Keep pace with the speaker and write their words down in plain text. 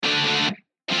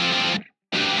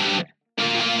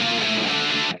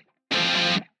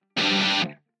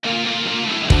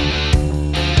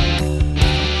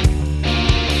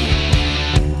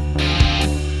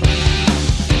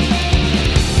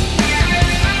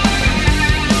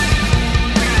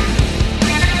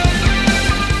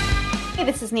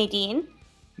This is Nadine.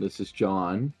 This is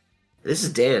John. This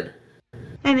is Dan.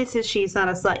 And this is She's Not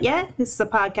a Slut Yet. This is a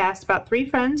podcast about three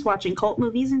friends watching cult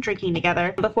movies and drinking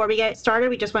together. Before we get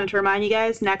started, we just wanted to remind you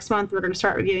guys, next month we're going to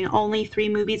start reviewing only 3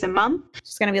 movies a month.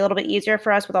 It's going to be a little bit easier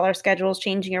for us with all our schedules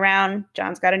changing around.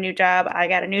 John's got a new job. I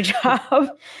got a new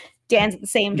job. Dan's at the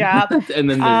same job. And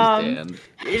then there's Dan.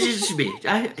 It's just me.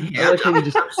 I like how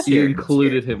you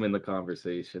included him in the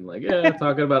conversation. Like, yeah,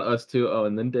 talking about us too. Oh,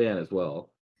 and then Dan as well.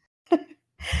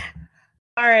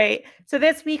 All right. So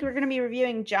this week we're going to be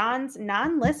reviewing John's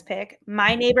non-list pick,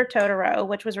 My Neighbor Totoro,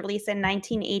 which was released in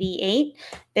 1988.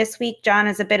 This week, John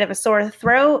has a bit of a sore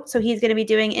throat, so he's going to be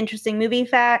doing interesting movie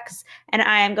facts, and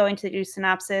I am going to do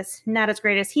synopsis. Not as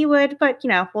great as he would, but,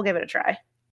 we'll give it a try.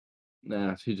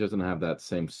 Nah, she doesn't have that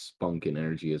same spunk and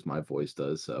energy as my voice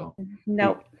does, so.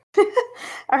 Nope.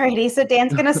 Alrighty, so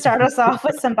Dan's going to start us off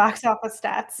with some box office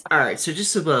stats. Alright, so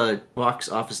just some box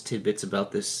office tidbits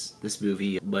about this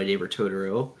movie, My Neighbor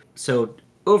Totoro. So,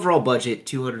 overall budget,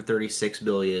 $236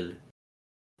 million.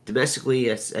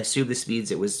 Domestically, I assume this means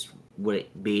it was what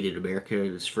it made in America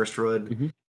in its first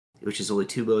run, which is only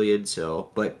 $2 million,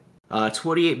 so, but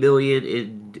 $28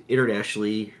 million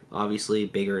internationally, obviously,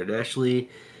 bigger internationally.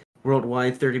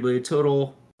 Worldwide, $30 million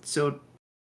total. So,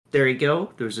 there you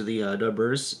go. Those are the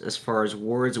numbers. As far as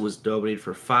awards, it was nominated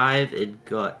for 5 and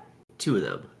got 2 of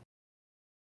them.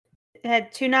 It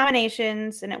had 2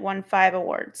 nominations and it won 5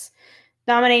 awards.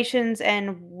 Nominations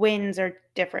and wins are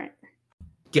different.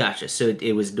 Gotcha. So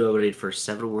it was nominated for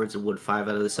 7 awards and won 5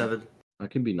 out of the 7? I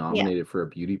can be nominated for a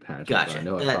beauty pageant, gotcha. But I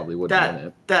know I probably wouldn't win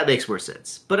it. That makes more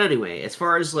sense. But anyway, as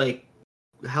far as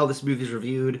how this movie is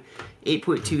reviewed,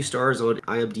 8.2 stars on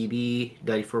IMDb,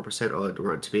 94% on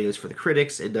Rotten Tomatoes for the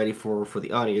critics, and 94% for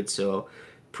the audience, so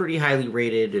pretty highly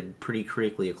rated and pretty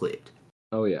critically acclaimed.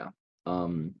 Oh yeah.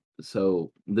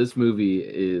 So this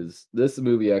movie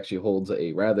actually holds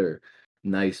a rather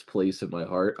nice place in my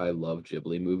heart. I love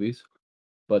Ghibli movies.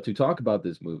 But to talk about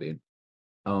this movie,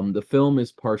 the film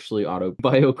is partially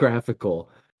autobiographical.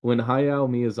 When Hayao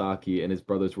Miyazaki and his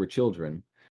brothers were children,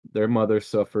 their mother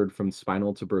suffered from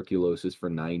spinal tuberculosis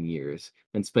for 9 years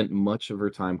and spent much of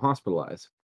her time hospitalized.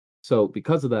 So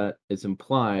because of that, it's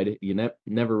implied,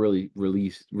 never really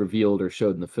revealed or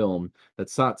showed in the film, that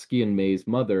Satsuki and Mei's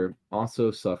mother also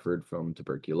suffered from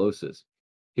tuberculosis.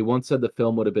 He once said the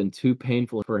film would have been too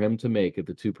painful for him to make if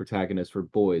the 2 protagonists were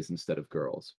boys instead of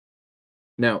girls.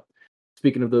 Now,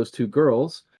 speaking of those 2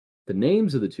 girls, the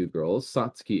names of the 2 girls,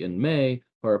 Satsuki and Mei,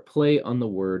 are a play on the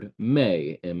word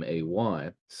May, M-A-Y.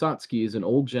 Satsuki is an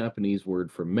old Japanese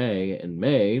word for May, and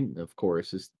May, of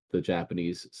course, is the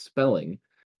Japanese spelling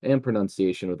and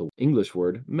pronunciation of the English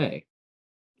word May.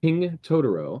 King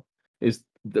Totoro is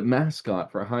the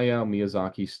mascot for Hayao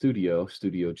Miyazaki's Studio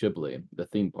Ghibli, the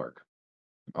theme park.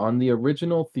 On the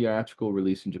original theatrical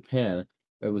release in Japan,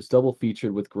 it was double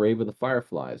featured with Grave of the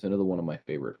Fireflies, another one of my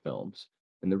favorite films.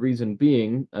 And the reason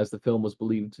being, as the film was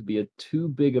believed to be too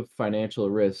big of financial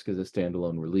risk as a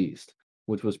standalone release,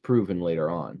 which was proven later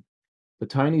on. The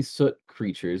tiny soot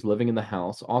creatures living in the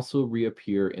house also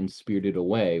reappear in Spirited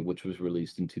Away, which was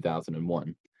released in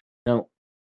 2001. Now,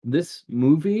 this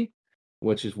movie,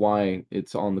 which is why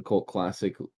it's on the cult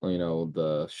classic,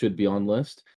 the should be on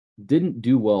list, didn't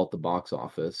do well at the box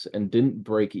office and didn't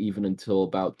break even until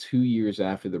about 2 years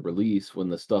after the release, when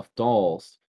the stuffed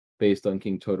dolls based on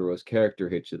King Totoro's character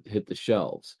hit the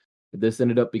shelves. This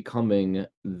ended up becoming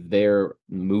their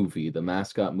movie, the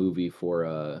mascot movie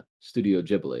for Studio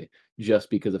Ghibli,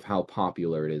 just because of how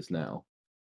popular it is now.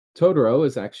 Totoro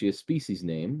is actually a species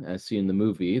name. As seen in the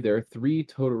movie, there are 3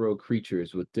 Totoro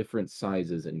creatures with different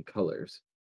sizes and colors.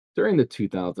 During the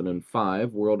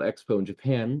 2005 World Expo in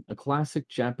Japan, a classic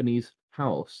Japanese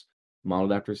house,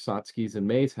 modeled after Satsuki's and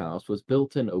Mei's house, was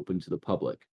built and opened to the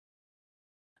public.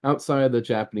 Outside of the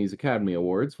Japanese Academy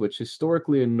Awards, which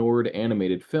historically ignored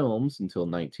animated films until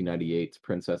 1998's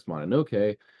Princess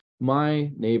Mononoke,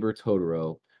 My Neighbor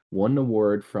Totoro won an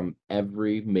award from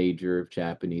every major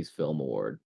Japanese film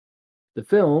award. The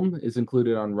film is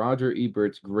included on Roger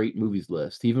Ebert's Great Movies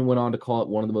list. He even went on to call it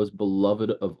one of the most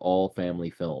beloved of all family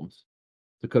films.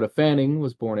 Dakota Fanning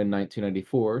was born in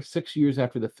 1994, 6 years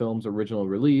after the film's original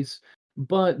release,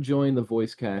 but joined the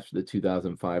voice cast for the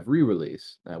 2005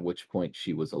 re-release, at which point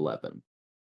she was 11.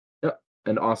 Yep.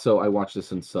 And also, I watched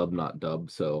this in sub, not dub,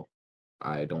 so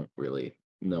I don't really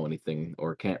know anything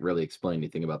or can't really explain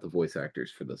anything about the voice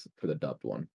actors for the dubbed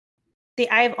one. See,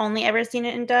 I've only ever seen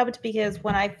it in dubbed because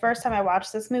when first time I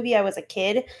watched this movie, I was a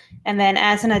kid. And then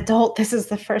as an adult, this is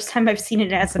the first time I've seen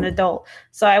it as an adult.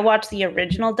 So I watched the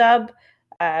original dub.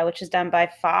 which is done by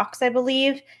Fox, I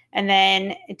believe. And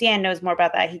then Dan knows more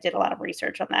about that. He did a lot of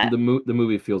research on that. The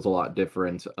movie feels a lot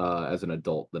different as an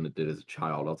adult than it did as a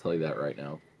child. I'll tell you that right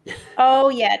now. Oh,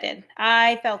 yeah, it did.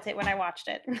 I felt it when I watched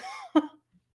it.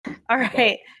 All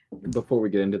right. Before we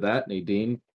get into that,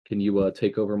 Nadine, can you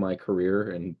take over my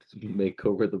career and make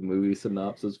over the movie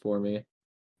synopsis for me?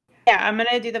 Yeah, I'm going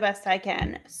to do the best I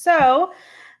can. So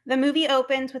the movie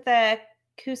opens with a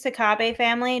Kusakabe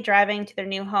family driving to their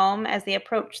new home. As they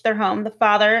approach their home, the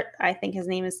father, I think his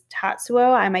name is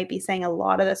Tatsuo, I might be saying a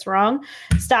lot of this wrong,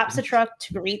 stops the truck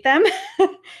to greet them.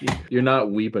 You're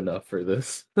not weep enough for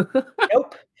this.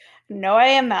 Nope. No, I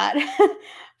am not.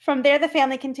 From there, the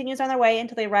family continues on their way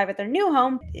until they arrive at their new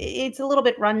home. It's a little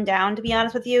bit run down, to be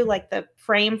honest with you. Like the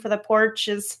frame for the porch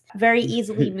is very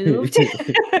easily moved.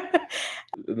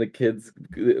 The kids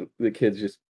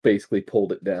just basically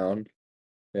pulled it down.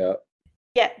 Yeah.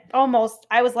 Yeah, almost.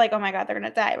 I was like, oh my God, they're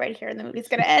going to die right here and the movie's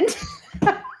going to end.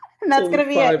 And that's going to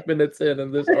be 5 minutes in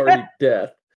and there's already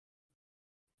death.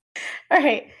 All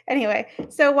right. Anyway,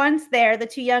 so once there, the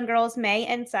two young girls, Mei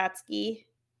and Satsuki,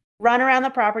 run around the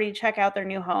property to check out their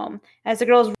new home. As the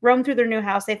girls roam through their new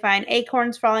house, they find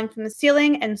acorns falling from the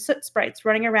ceiling and soot sprites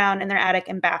running around in their attic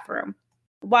and bathroom.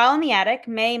 While in the attic,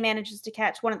 Mei manages to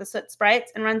catch one of the soot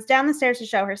sprites and runs down the stairs to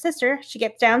show her sister. She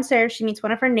gets downstairs, she meets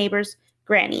one of her neighbors,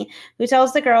 Granny, who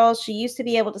tells the girls she used to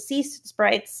be able to see soot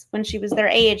sprites when she was their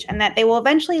age and that they will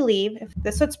eventually leave if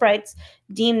the soot sprites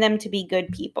deem them to be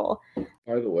good people.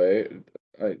 By the way,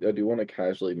 I do want to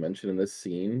casually mention in this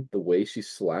scene the way she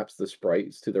slaps the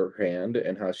sprites to their hand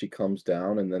and how she comes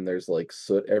down and then there's like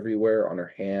soot everywhere on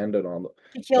her hand and on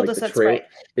She killed like, the soot trail. sprite.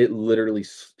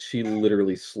 She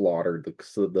literally slaughtered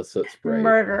the soot sprite.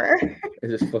 Murderer. It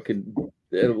just fucking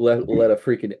let a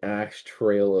freaking axe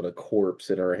trail and a corpse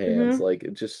in her hands. Like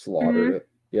it just slaughtered it.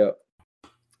 Yep.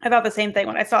 I thought the same thing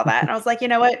when I saw that. And I was like, you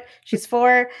know what? She's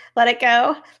 4. Let it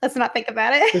go. Let's not think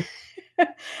about it.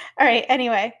 All right.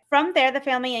 Anyway, from there, the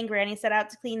family and Granny set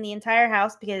out to clean the entire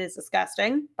house because it's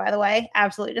disgusting. By the way,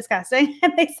 absolutely disgusting.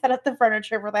 And they set up the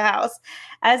furniture for the house.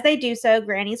 As they do so,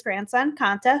 Granny's grandson,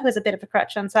 Kanta, who has a bit of a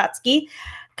crutch on Satsuki,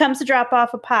 comes to drop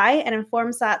off a pie and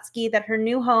informs Satsuki that her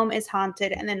new home is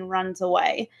haunted and then runs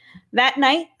away. That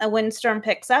night, a windstorm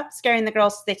picks up, scaring the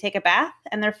girls as they take a bath,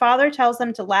 and their father tells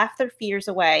them to laugh their fears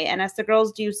away. And as the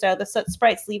girls do so, the soot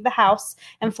sprites leave the house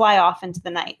and fly off into the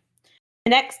night. The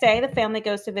next day, the family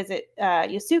goes to visit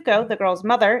Yasuko, the girl's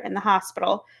mother, in the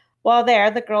hospital. While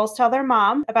there, the girls tell their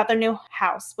mom about their new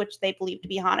house, which they believe to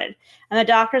be haunted, and the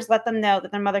doctors let them know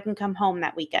that their mother can come home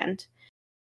that weekend.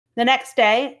 The next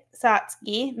day,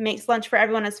 Satsuki makes lunch for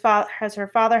everyone as her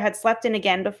father had slept in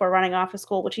again before running off to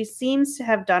school, which he seems to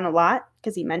have done a lot,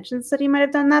 because he mentions that he might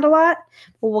have done that a lot,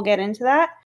 but we'll get into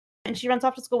that. And she runs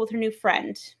off to school with her new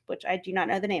friend, which I do not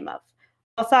know the name of.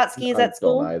 While Satsuki is at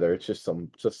school. I don't either. It's just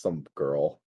some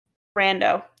girl.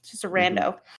 Rando. It's just a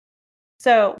rando.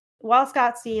 So while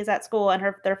Satsuki is at school and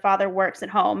their father works at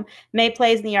home, Mei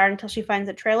plays in the yard until she finds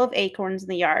a trail of acorns in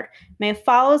the yard. Mei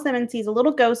follows them and sees a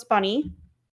little ghost bunny.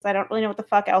 I don't really know what the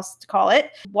fuck else to call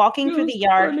it. Walking through the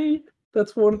yard. Bunny.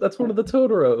 That's one of the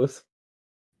Totoros.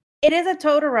 It is a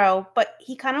Totoro, but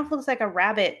he kind of looks like a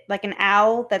rabbit, like an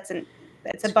owl that's a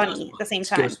bunny at the same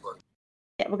time.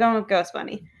 Yeah, we're going with Ghost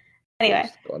Bunny. Anyway.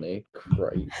 Ghost Bunny,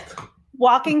 Christ.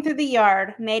 Walking through the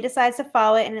yard, Mei decides to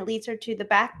follow it, and it leads her to the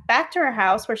back to her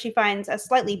house, where she finds a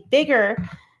slightly bigger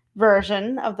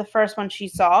version of the first one she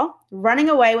saw, running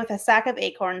away with a sack of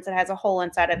acorns that has a hole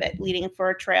inside of it, leading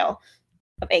for a trail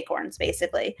of acorns,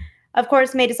 basically. Of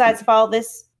course, Mei decides to follow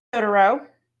this Totoro.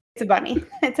 It's a bunny.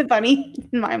 It's a bunny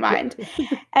in my mind.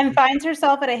 And finds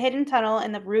herself at a hidden tunnel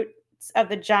in the roots of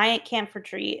the giant camphor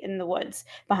tree in the woods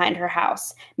behind her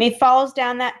house. Mei follows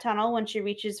down that tunnel when she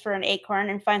reaches for an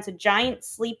acorn and finds a giant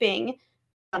sleeping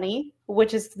bunny,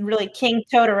 which is really King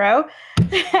Totoro,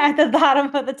 at the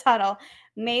bottom of the tunnel.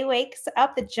 Mei wakes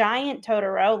up the giant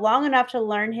Totoro long enough to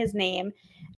learn his name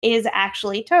is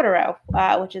actually Totoro,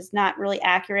 which is not really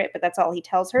accurate, but that's all he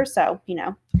tells her, so,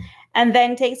 and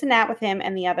then takes a nap with him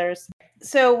and the others.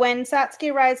 So when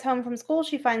Satsuki arrives home from school,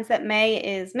 she finds that Mei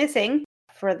is missing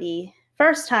for the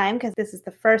first time, because this is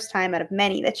the first time out of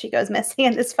many that she goes missing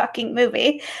in this fucking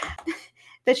movie,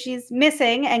 that she's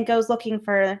missing and goes looking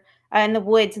for in the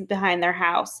woods behind their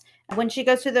house. And when she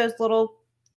goes through those little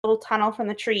tunnel from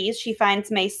the trees, she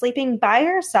finds Mei sleeping by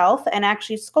herself and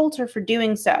actually scolds her for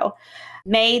doing so.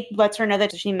 Mei lets her know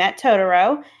that she met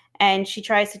Totoro, and she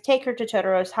tries to take her to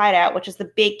Totoro's hideout, which is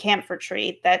the big camphor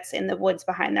tree that's in the woods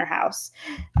behind their house.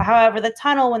 However, the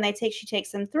tunnel, when she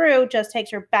takes them through, just takes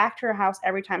her back to her house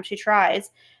every time she tries.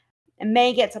 And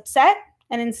Mei gets upset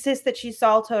and insists that she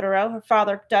saw Totoro. Her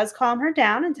father does calm her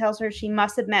down and tells her she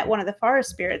must have met one of the forest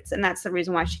spirits, and that's the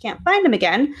reason why she can't find him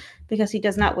again, because he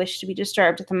does not wish to be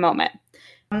disturbed at the moment.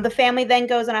 The family then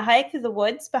goes on a hike through the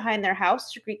woods behind their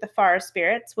house to greet the forest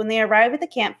spirits. When they arrive at the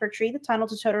camphor tree, the tunnel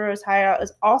to Totoro's hideout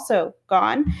is also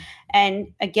gone.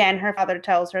 And again, her father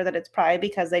tells her that it's probably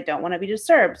because they don't want to be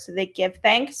disturbed. So they give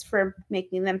thanks for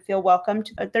making them feel welcome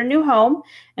to their new home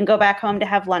and go back home to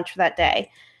have lunch for that day.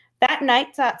 That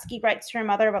night, Satsuki writes to her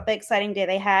mother about the exciting day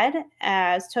they had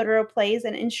as Totoro plays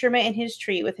an instrument in his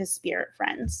tree with his spirit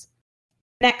friends.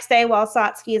 Next day, while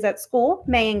Satsuki is at school,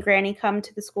 May and Granny come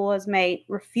to the school as May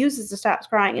refuses to stop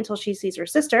crying until she sees her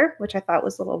sister, which I thought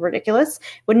was a little ridiculous.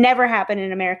 Would never happen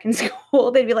in American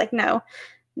school. They'd be like, no,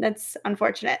 that's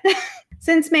unfortunate.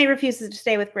 Since May refuses to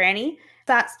stay with Granny,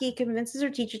 Satsuki convinces her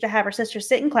teacher to have her sister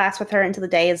sit in class with her until the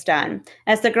day is done.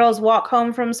 As the girls walk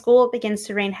home from school, it begins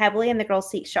to rain heavily, and the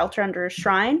girls seek shelter under a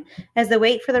shrine. As they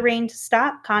wait for the rain to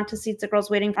stop, Kanta sees the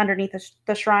girls waiting underneath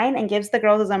the shrine and gives the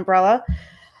girls his umbrella.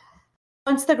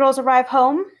 Once the girls arrive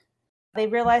home, they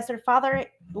realize their father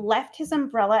left his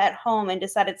umbrella at home and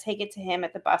decided to take it to him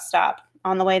at the bus stop.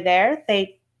 On the way there,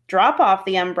 they drop off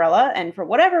the umbrella, and for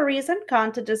whatever reason,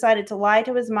 Kanta decided to lie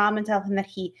to his mom and tell him that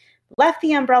he left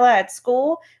the umbrella at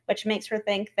school, which makes her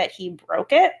think that he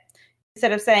broke it,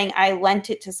 instead of saying, I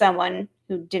lent it to someone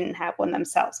who didn't have one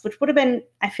themselves, which would have been,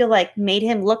 I feel like, made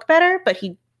him look better, but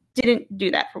he didn't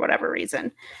do that for whatever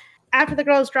reason. After the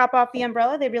girls drop off the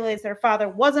umbrella, they realize their father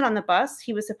wasn't on the bus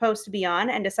he was supposed to be on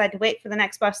and decide to wait for the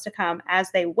next bus to come.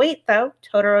 As they wait, though,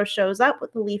 Totoro shows up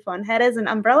with the leaf on head as an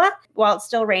umbrella while it's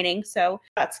still raining. So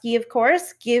Satsuki, of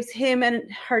course, gives him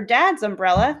her dad's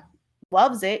umbrella,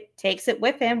 loves it, takes it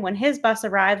with him when his bus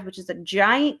arrives, which is a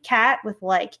giant cat with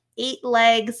like 8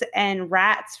 legs and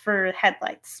rats for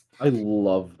headlights. I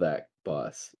love that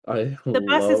bus. The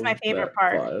bus is my favorite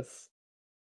part. Bus.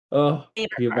 Oh, can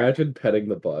you imagine petting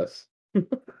the bus?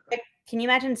 Can you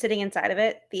imagine sitting inside of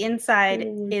it? The inside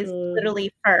is God. literally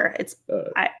fur. It's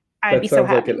I'd be so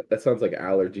happy. That sounds like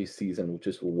allergy season,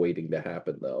 just waiting to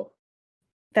happen, though.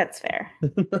 That's fair.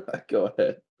 Go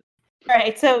ahead. All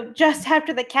right, so just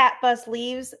after the cat bus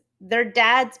leaves, their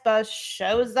dad's bus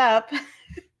shows up,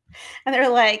 and they're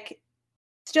like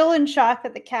still in shock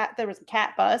that there was a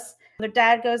cat bus. Their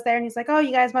dad goes there and he's like, oh,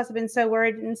 you guys must have been so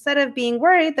worried. And instead of being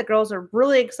worried, the girls are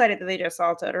really excited that they just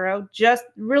saw Totoro, just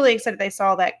really excited they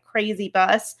saw that crazy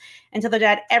bus, and tell their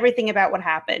dad everything about what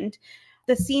happened.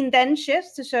 The scene then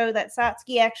shifts to show that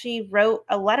Satsuki actually wrote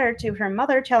a letter to her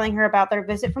mother telling her about their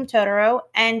visit from Totoro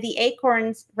and the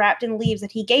acorns wrapped in leaves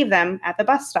that he gave them at the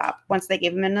bus stop once they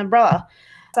gave him an umbrella.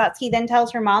 Satsuki then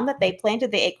tells her mom that they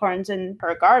planted the acorns in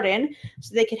her garden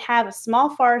so they could have a small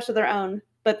forest of their own,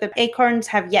 but the acorns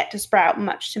have yet to sprout,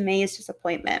 much to May's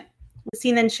disappointment. The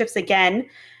scene then shifts again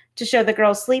to show the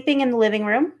girls sleeping in the living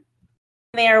room.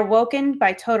 They are woken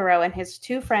by Totoro and his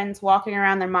 2 friends walking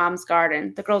around their mom's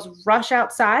garden. The girls rush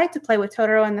outside to play with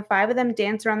Totoro, and the 5 of them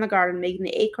dance around the garden, making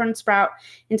the acorn sprout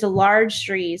into large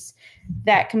trees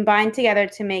that combine together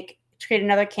to create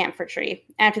another camphor tree.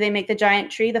 After they make the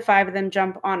giant tree, the 5 of them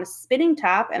jump on a spinning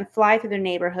top and fly through their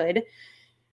neighborhood,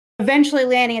 eventually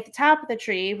landing at the top of the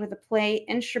tree where they play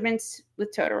instruments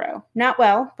with Totoro. Not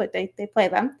well, but they play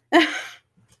them.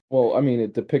 Well, I mean,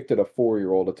 it depicted a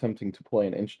 4-year-old attempting to play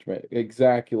an instrument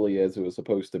exactly as it was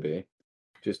supposed to be.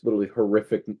 Just literally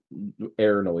horrific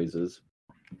air noises.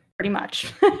 Pretty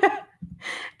much.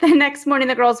 The next morning,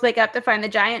 the girls wake up to find the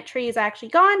giant tree is actually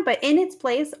gone, but in its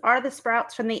place are the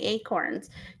sprouts from the acorns.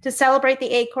 To celebrate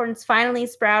the acorns finally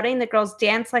sprouting, the girls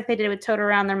dance like they did with Totoro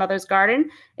around their mother's garden,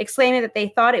 exclaiming that they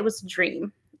thought it was a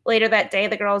dream. Later that day,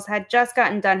 the girls had just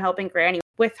gotten done helping Granny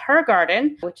with her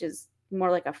garden, which is more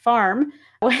like a farm,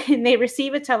 when they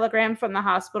receive a telegram from the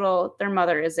hospital their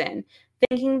mother is in.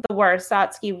 Thinking the worst,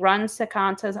 Satsuki runs to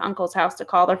Kanta's uncle's house to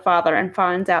call their father and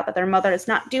finds out that their mother is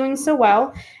not doing so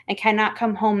well and cannot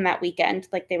come home that weekend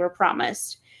like they were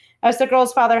promised. As the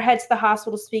girl's father heads to the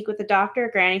hospital to speak with the doctor,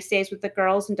 Granny stays with the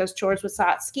girls and does chores with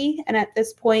Satsuki. And at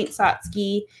this point,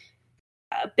 Satsuki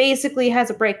basically has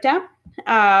a breakdown.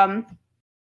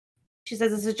 She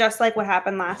says this is just like what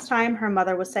happened last time. Her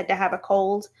mother was said to have a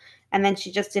cold, and then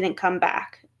she just didn't come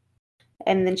back.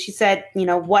 And then she said,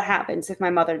 what happens if my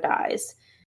mother dies?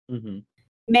 Mm-hmm.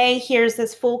 May hears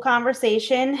this full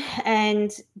conversation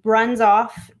and runs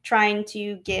off trying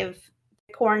to give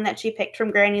the corn that she picked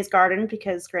from Granny's garden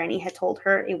because Granny had told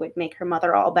her it would make her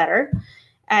mother all better,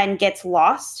 and gets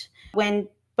lost. When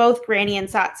both Granny and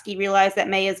Satsuki realize that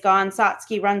May is gone,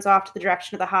 Satsuki runs off to the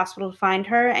direction of the hospital to find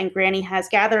her, and Granny has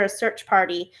gathered a search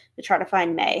party to try to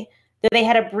find May. Though they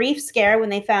had a brief scare when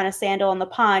they found a sandal in the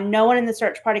pond, no one in the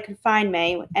search party could find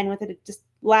May, and with a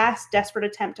last desperate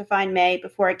attempt to find May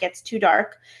before it gets too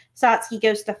dark, Satsuki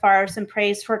goes to the forest and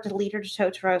prays for it to lead her to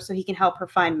Totoro so he can help her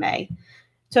find May.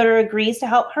 Totoro agrees to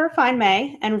help her find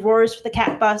May and roars for the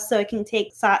cat bus so it can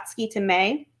take Satsuki to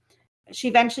May. She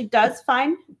eventually does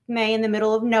find May in the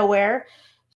middle of nowhere,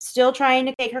 still trying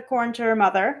to take her corn to her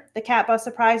mother. The cat bus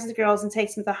surprises the girls and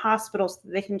takes them to the hospital so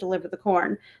that they can deliver the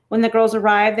corn. When the girls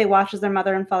arrive, they watch as their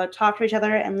mother and father talk to each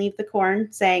other and leave the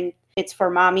corn, saying, "It's for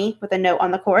mommy," with a note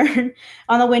on the corn,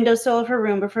 on the windowsill of her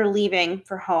room before leaving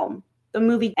for home. The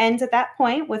movie ends at that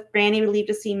point with Granny relieved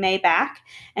to see May back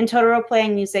and Totoro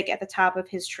playing music at the top of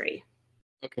his tree.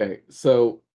 Okay,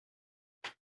 so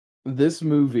this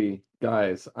movie,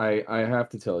 guys, I have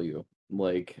to tell you,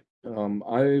 like,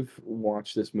 I've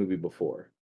watched this movie before,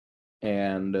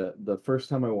 and the first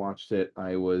time I watched it,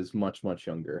 I was much, much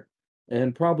younger,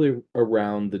 and probably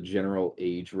around the general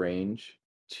age range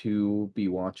to be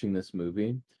watching this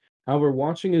movie. However,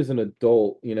 watching as an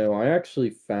adult, I actually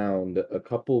found a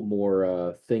couple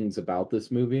more things about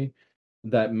this movie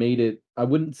that made it, I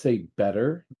wouldn't say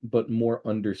better, but more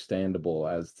understandable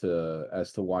as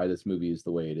to why this movie is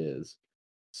the way it is.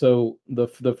 So the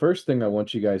first thing I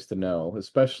want you guys to know,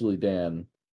 especially Dan,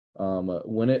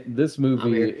 when this I'm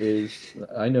movie here. is,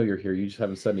 I know you're here. You just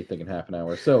haven't said anything in half an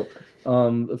hour. So,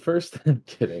 the first, I'm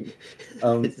kidding.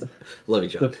 Um, Love you,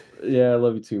 John. yeah, I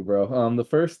love you too, bro. The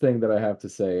first thing that I have to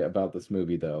say about this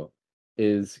movie, though,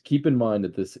 is keep in mind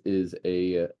that this is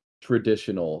a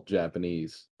traditional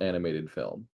Japanese animated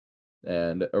film.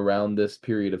 And around this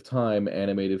period of time,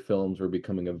 animated films were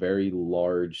becoming a very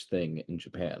large thing in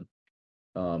Japan.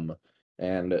 Um,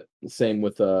 and same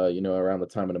with around the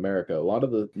time in America. A lot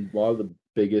of the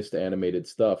biggest animated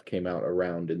stuff came out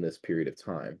around in this period of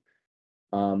time.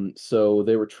 So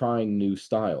they were trying new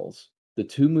styles. The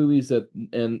two movies that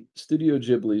and Studio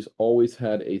Ghibli's always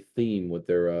had a theme with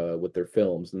their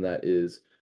films, and that is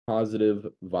positive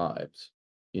vibes.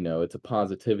 It's a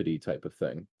positivity type of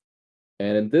thing.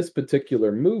 And in this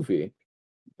particular movie,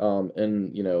 and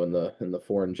in the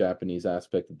foreign Japanese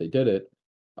aspect that they did it,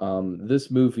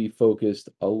 this movie focused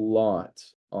a lot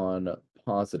on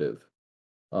positive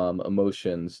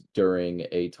emotions during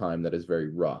a time that is very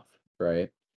rough, right?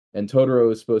 And Totoro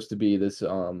is supposed to be this,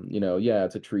 yeah,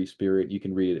 it's a tree spirit. You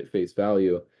can read it at face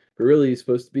value, but really, it's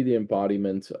supposed to be the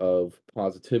embodiment of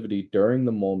positivity during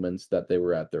the moments that they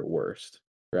were at their worst,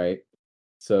 right?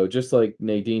 So just like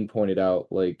Nadine pointed out,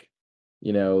 like,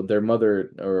 their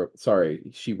mother, or sorry,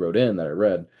 she wrote in that I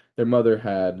read, their mother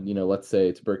had, let's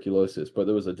say tuberculosis, but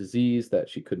there was a disease that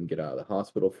she couldn't get out of the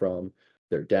hospital from.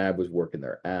 Their dad was working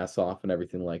their ass off and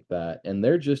everything like that. And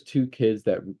they're just two kids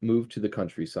that moved to the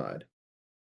countryside,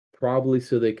 probably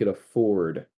so they could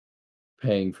afford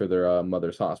paying for their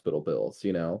mother's hospital bills.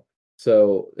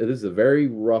 So it is a very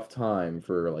rough time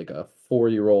for like a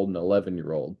 4-year-old and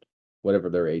 11-year-old, whatever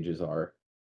their ages are.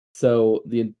 So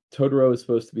the Totoro is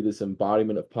supposed to be this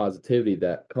embodiment of positivity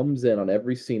that comes in on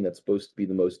every scene that's supposed to be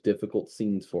the most difficult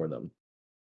scenes for them.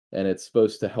 And it's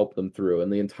supposed to help them through.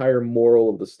 And the entire moral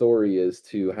of the story is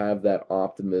to have that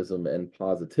optimism and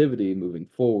positivity moving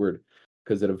forward,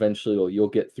 because it eventually you'll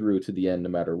get through to the end no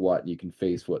matter what. You can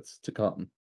face what's to come.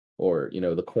 Or,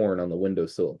 the corn on the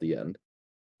windowsill at the end.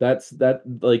 That's that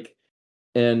like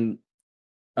and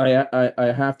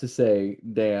I have to say,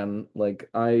 Dan, like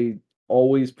I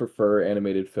always prefer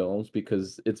animated films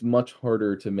because it's much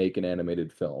harder to make an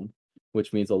animated film,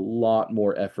 which means a lot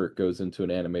more effort goes into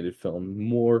an animated film,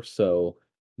 more so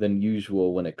than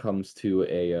usual when it comes to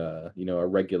a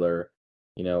regular,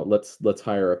 let's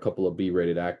hire a couple of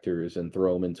B-rated actors and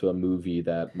throw them into a movie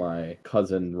that my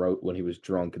cousin wrote when he was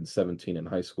drunk and 17 in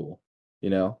high school, you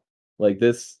know? Like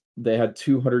this, they had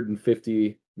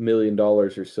 $250 million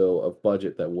or so of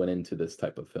budget that went into this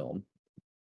type of film.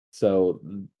 So,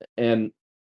 and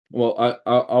well,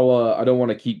 I don't want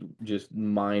to keep just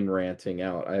mind ranting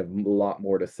out. I have a lot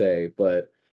more to say,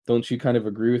 but don't you kind of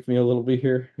agree with me a little bit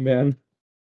here, man?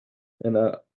 And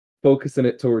focusing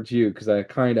it towards you because I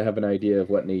kind of have an idea of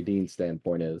what Nadine's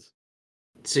standpoint is.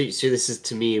 So this is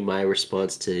to me my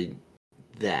response to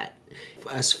that.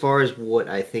 As far as what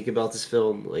I think about this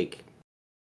film, like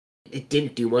it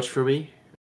didn't do much for me.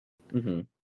 Mm-hmm.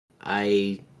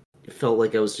 I felt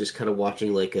like I was just kind of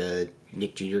watching like a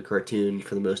Nick Jr. cartoon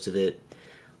for the most of it.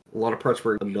 A lot of parts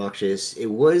were obnoxious.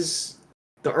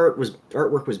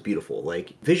 Artwork was beautiful.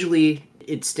 Like visually,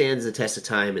 it stands the test of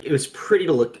time. It was pretty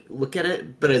to look at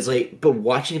it, but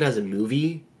watching it as a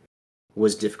movie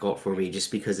was difficult for me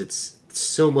just because it's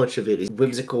so much of it is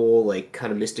whimsical, like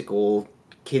kind of mystical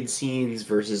kid scenes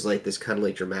versus like this kind of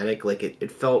like dramatic. Like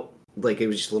it felt like it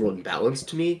was just a little imbalanced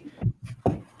to me.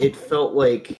 It felt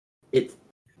like it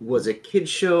was a kid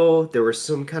show. There were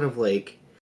some kind of like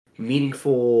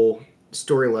meaningful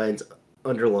storylines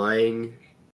underlying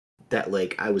that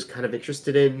like I was kind of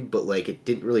interested in, but like it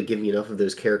didn't really give me enough of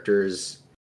those characters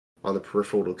on the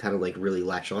peripheral to kind of like really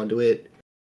latch onto it.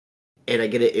 And I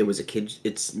get it, it was a kid,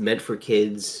 it's meant for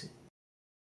kids.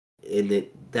 In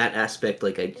that aspect,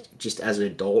 like I just as an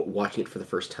adult watching it for the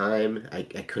first time, I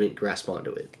couldn't grasp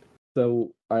onto it.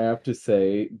 So I have to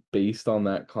say, based on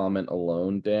that comment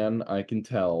alone, Dan, I can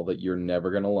tell that you're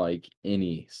never gonna like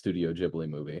any Studio Ghibli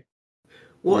movie.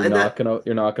 Well, You're and not that gonna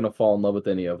you're not gonna fall in love with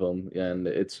any of them, and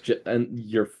it's just and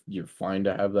you're fine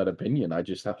to have that opinion. I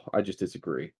just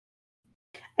disagree.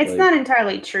 It's Like, not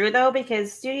entirely true though,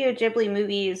 because Studio Ghibli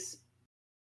movies,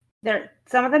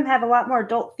 some of them have a lot more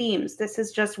adult themes. This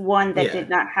is just one that Yeah. did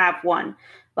not have one.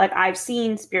 Like I've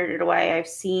seen Spirited Away, I've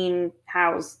seen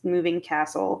Howl's Moving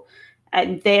Castle,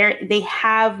 and they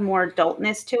have more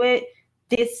adultness to it.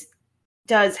 This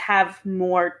does have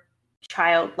more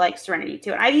childlike serenity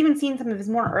to it. I've even seen some of his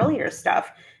more earlier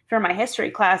stuff for my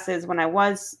history classes when I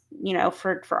was,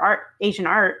 for art, Asian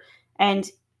art, and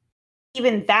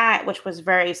even that, which was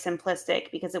very simplistic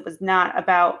because it was not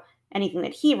about anything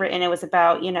that he written. It was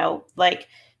about, like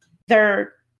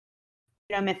their,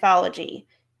 mythology.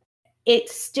 It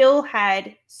still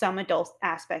had some adult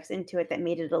aspects into it that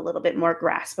made it a little bit more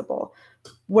graspable.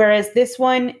 Whereas this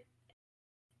one,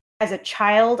 as a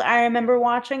child, I remember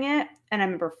watching it and I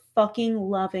remember fucking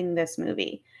loving this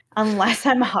movie. Unless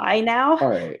I'm high now, all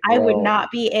right, I would well, not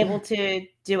be able to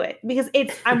do it because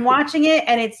I'm watching it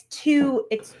and it's too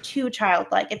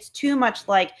childlike. It's too much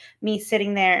like me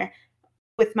sitting there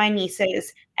with my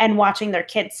nieces and watching their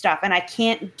kids stuff, and I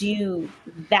can't do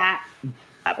that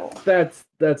level. that's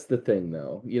the thing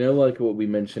though. You know, like what we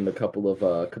mentioned a couple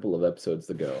of episodes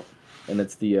ago. And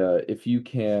it's the if you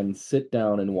can sit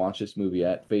down and watch this movie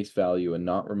at face value and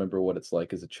not remember what it's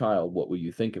like as a child, what will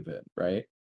you think of it, right?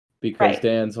 Because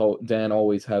Right. Dan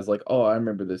always has like, oh, I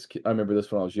remember this. I remember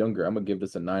this when I was younger. I'm gonna give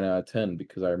this a 9 out of 10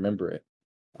 because I remember it.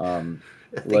 I think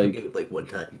I gave Like, it like one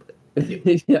time,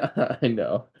 but yeah, I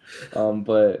know.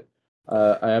 But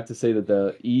I have to say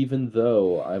that even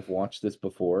though I've watched this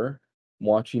before,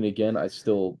 watching again, I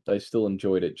still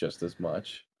enjoyed it just as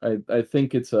much. I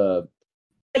think it's a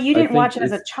But you I didn't think watch it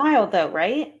as a it's child, though,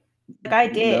 right? Like I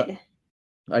no, did.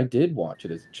 I did watch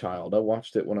it as a child. I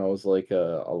watched it when I was like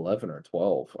 11 or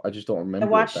 12. I just don't I remember it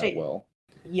watched that it well.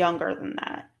 younger than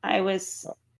that. I was,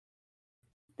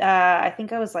 Uh, I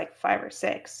think I was like 5 or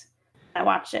 6. I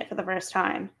watched it for the first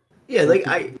time. yeah, Well, like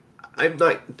I'm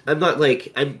not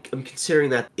like I'm considering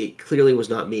that it clearly was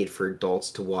not made for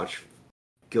adults to watch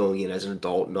going in as an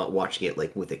adult, not watching it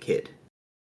like with a kid.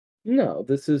 no,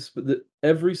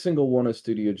 every single one of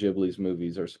Studio Ghibli's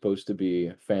movies are supposed to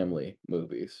be family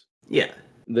movies. Yeah.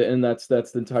 And that's the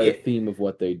entire Yeah. theme of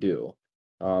what they do.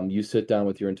 You sit down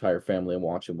with your entire family and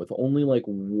watch them with only like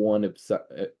one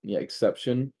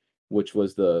exception, which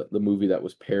was the movie that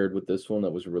was paired with this one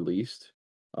that was released.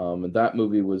 And that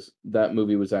movie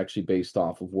was actually based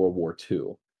off of World War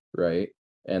II, right?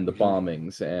 And the Mhm.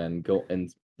 bombings and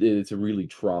it's a really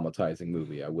traumatizing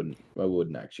movie. I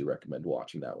wouldn't actually recommend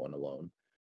watching that one alone.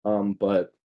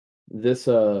 But this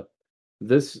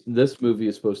this movie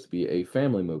is supposed to be a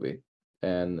family movie,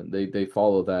 and they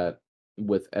follow that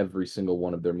with every single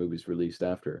one of their movies released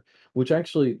after. Which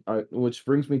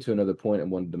brings me to another point I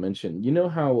wanted to mention. You know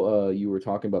how you were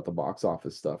talking about the box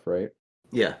office stuff, right?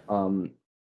 Yeah.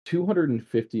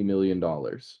 250 million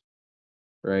dollars,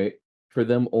 right? For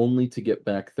them only to get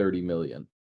back 30 million.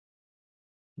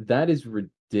 That is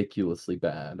ridiculously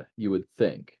bad, you would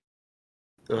think.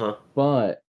 Uh-huh.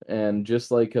 But and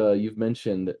just like you've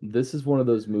mentioned, this is one of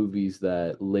those movies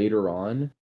that later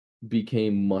on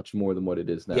became much more than what it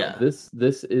is now. Yeah.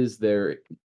 This is their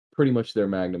pretty much their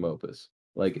magnum opus.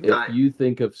 Like No, if you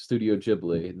think of Studio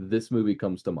Ghibli, this movie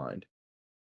comes to mind.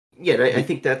 yeah, and I Be-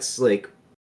 think that's like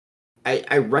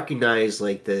I recognize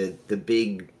like the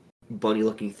big bunny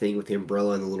looking thing with the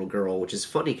umbrella and the little girl, which is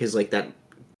funny because like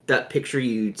that picture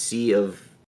you'd see of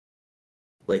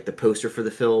like the poster for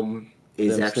the film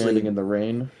is them standing actually, in the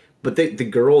rain. but the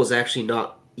girl is actually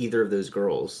not either of those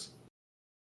girls.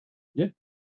 Yeah.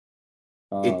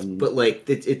 But like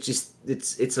it just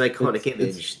it's an iconic It's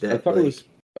image I that thought it like was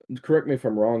correct me if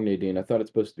I'm wrong, Nadine. I thought it's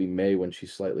supposed to be May when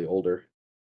she's slightly older.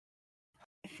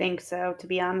 I think so, to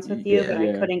be honest with you, but yeah I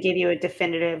Yeah, couldn't give you a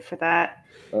definitive for that.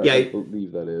 yeah I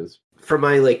believe that is. for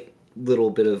my like little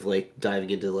bit of like diving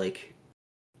into like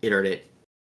internet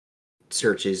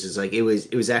searches is like it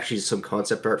was actually some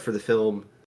concept art for the film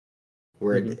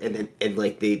where and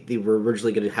like they were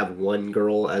originally going to have one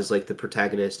girl as like the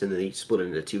protagonist, and then they split it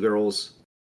into two girls.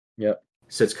 Yep.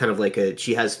 So it's kind of like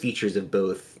she has features of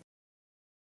both,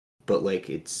 but like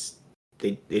it's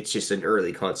just an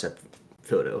early concept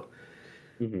photo.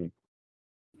 Mm-hmm.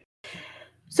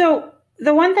 So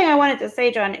the one thing I wanted to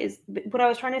say, John, is what I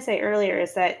was trying to say earlier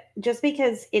is that just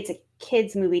because it's a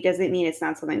kids movie doesn't mean it's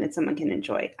not something that someone can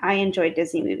enjoy. I enjoy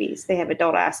Disney movies. They have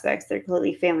adult aspects. They're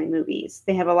clearly family movies.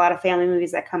 They have a lot of family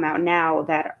movies that come out now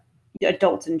that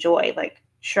adults enjoy. Like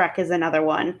Shrek is another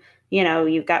one. You know,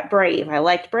 you've got Brave. I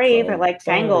liked Brave. I liked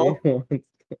Tangled.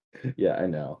 Yeah, I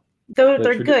know.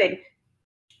 They're good.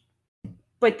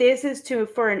 But this is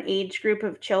for an age group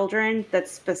of children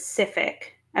that's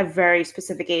specific, a very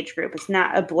specific age group. It's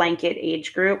not a blanket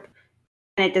age group,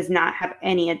 and it does not have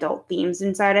any adult themes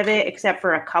inside of it, except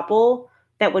for a couple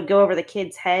that would go over the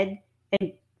kid's head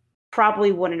and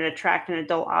probably wouldn't attract an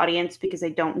adult audience because they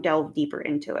don't delve deeper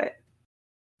into it,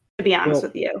 to be honest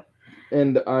with you.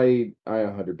 And I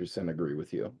 100% agree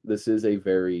with you. This is a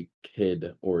very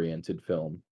kid-oriented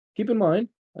film. Keep in mind,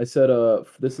 I said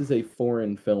this is a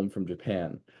foreign film from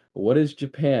Japan. What is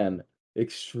Japan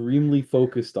extremely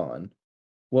focused on?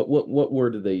 What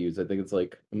word did they use? I think it's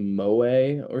like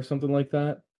moe or something like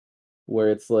that,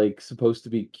 where it's like supposed to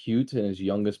be cute and as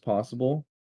young as possible.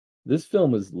 This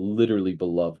film is literally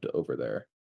beloved over there.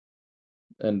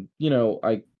 And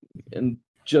and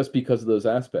just because of those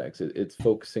aspects, it's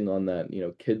focusing on that,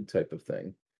 kid type of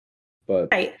thing. But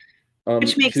right.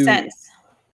 Which makes sense.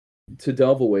 To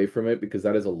delve away from it, because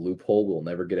that is a loophole we'll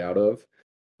never get out of.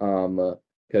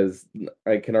 Because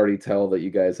I can already tell that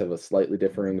you guys have a slightly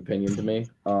differing opinion to me.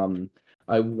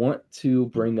 I want to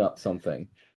bring up something.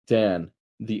 Dan,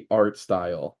 the art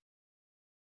style.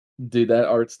 Dude, that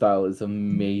art style is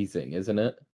amazing, isn't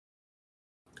it?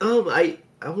 I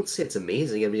won't say it's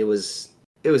amazing. I mean, it was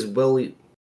well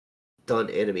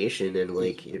done animation, and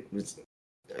like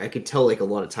I could tell like a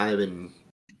lot of time and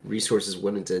resources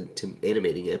went into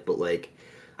animating it, but like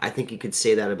I think you could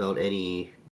say that about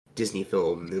any Disney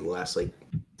film in the last like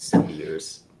 70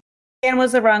 years. Dan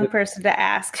was the wrong person to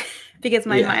ask because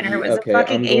my minor was a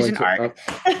fucking Asian art.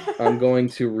 I'm going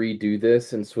to redo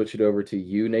this and switch it over to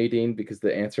you, Nadine, because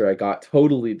the answer I got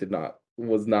totally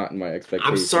was not in my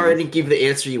expectations. I'm sorry I didn't give the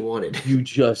answer you wanted. You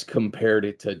just compared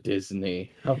it to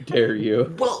Disney. How dare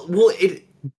you? Well, it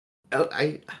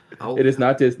is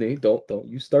not Disney. Don't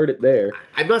you start it there.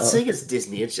 I'm not saying it's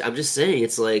Disney. I'm just saying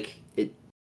it's like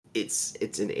it's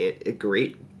a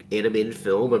great animated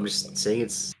film. I'm just saying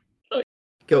it's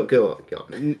go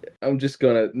on. I'm just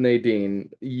gonna Nadine.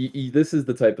 This is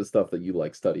the type of stuff that you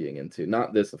like studying into.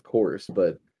 Not this, of course,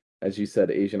 but as you said,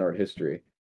 Asian art history.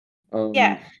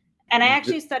 Yeah. And I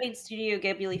actually studied Studio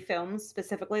Ghibli films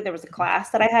specifically. There was a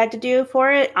class that I had to do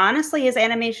for it. Honestly, his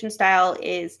animation style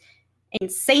is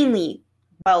insanely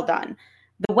well done.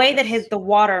 The way that the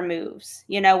water moves,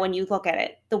 when you look at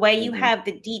it, the way you have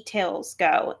the details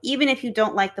go, even if you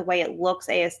don't like the way it looks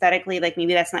aesthetically, like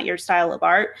maybe that's not your style of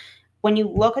art, when you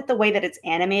look at the way that it's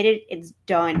animated, it's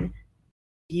done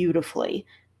beautifully.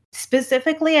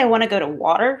 Specifically, I want to go to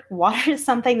water. Water is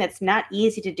something that's not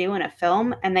easy to do in a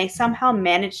film, and they somehow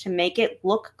managed to make it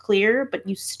look clear, but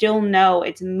you still know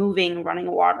it's moving,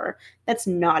 running water. That's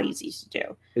not easy to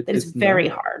do. That is very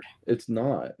hard. It's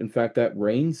not. In fact, that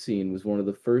rain scene was one of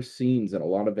the first scenes in a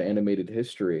lot of animated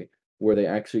history where they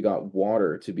actually got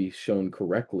water to be shown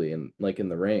correctly in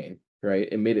the rain, right?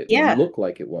 It made it look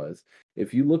like it was.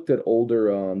 If you looked at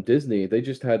older Disney, they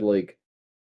just had like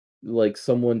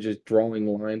someone just drawing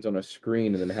lines on a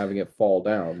screen and then having it fall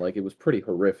down. Like, it was pretty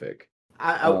horrific.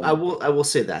 I will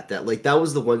say that like that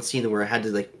was the one scene where I had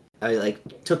to I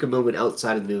took a moment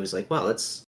outside of the movie. I was like, wow,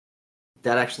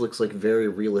 that actually looks like very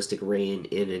realistic rain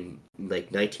in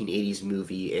like 1980s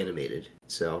movie animated.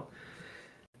 So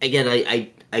again,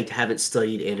 I haven't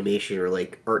studied animation or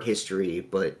like art history,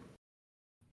 but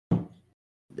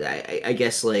I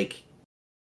guess like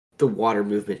the water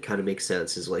movement kind of makes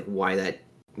sense, is like why that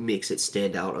makes it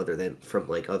stand out other than from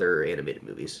like other animated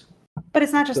movies. But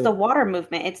it's not just the water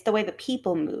movement, it's the way the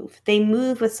people move. They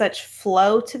move with such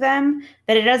flow to them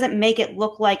that it doesn't make it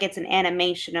look like it's an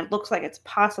animation. It looks like it's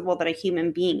possible that a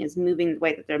human being is moving the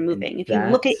way that they're moving. If you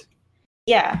look at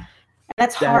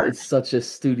that's hard. It's such a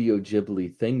Studio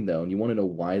Ghibli thing, though. And you want to know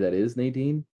why that is,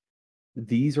 Nadine?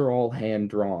 These are all hand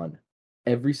drawn.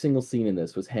 Every single scene in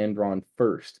this was hand drawn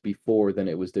first before then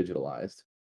it was digitalized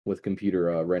with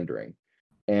computer rendering.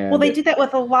 And they do that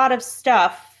with a lot of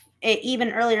stuff,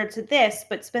 even earlier to this,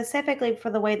 but specifically for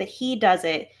the way that he does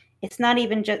it, it's not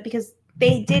even just because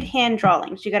they did hand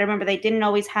drawings. You got to remember, they didn't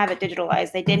always have it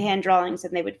digitalized. They did hand drawings,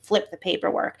 and they would flip the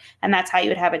paperwork, and that's how you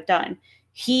would have it done.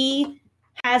 He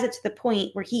has it to the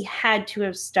point where he had to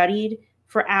have studied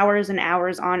for hours and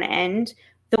hours on end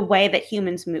the way that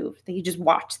humans move, that he just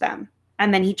watched them.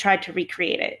 And then he tried to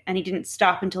recreate it, and he didn't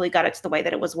stop until he got it to the way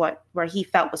that it was where he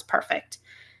felt was perfect,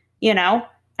 you know?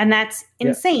 And that's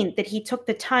insane that he took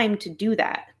the time to do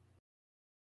that.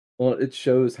 Well, it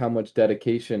shows how much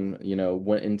dedication,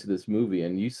 went into this movie,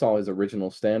 and you saw his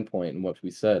original standpoint and what we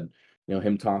said,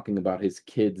 him talking about his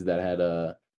kids that had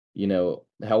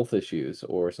health issues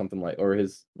or something or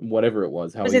his whatever it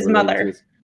was, It was his mother.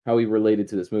 How he related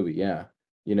to this movie, yeah.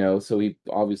 So he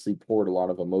obviously poured a lot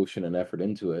of emotion and effort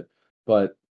into it.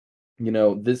 But,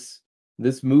 this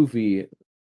movie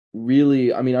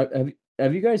really, I mean,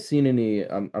 have you guys seen any,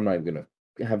 I'm not even gonna,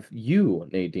 have you,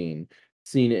 Nadine,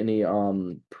 seen any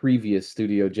previous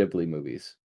Studio Ghibli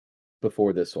movies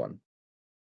before this one?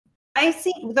 I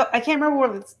can't remember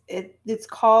what it's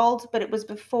called, but it was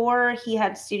before he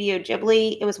had Studio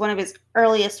Ghibli. It was one of his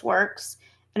earliest works,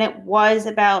 and it was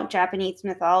about Japanese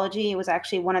mythology. It was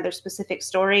actually one of their specific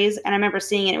stories, and I remember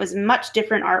seeing it. It was much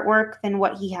different artwork than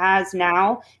what he has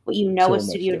now, what is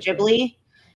Studio Ghibli.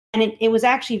 And it was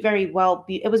actually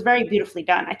it was very beautifully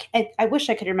done. I wish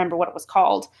I could remember what it was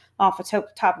called off the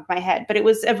top of my head, but it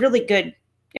was a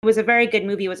very good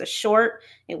movie. It was a short,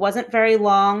 it wasn't very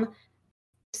long.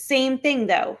 Same thing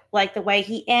though, like the way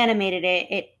he animated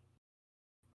it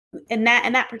in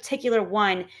that particular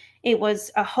one, it was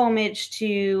a homage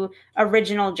to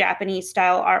original Japanese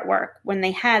style artwork when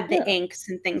they had the inks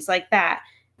and things like that.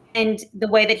 And the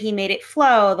way that he made it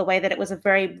flow, the way that it was a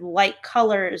very light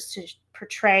colors to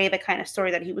portray the kind of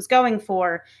story that he was going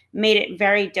for, made it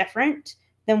very different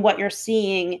than what you're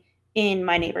seeing in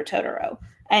My Neighbor Totoro.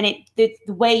 And the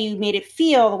way you made it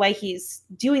feel, the way he's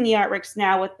doing the artworks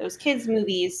now with those kids'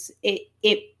 movies,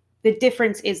 the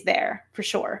difference is there for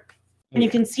sure, and you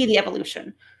can see the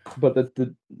evolution. But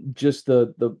the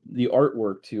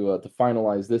artwork to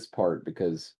finalize this part,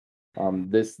 because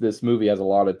this movie has a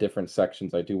lot of different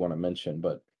sections I do want to mention,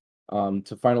 but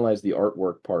to finalize the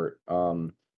artwork part,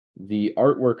 the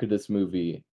artwork of this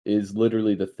movie is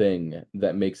literally the thing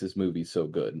that makes this movie so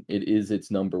good. It is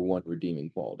its number one redeeming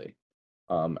quality.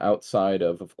 Outside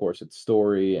of course, its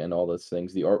story and all those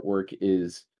things, the artwork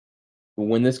is,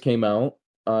 when this came out,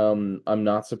 I'm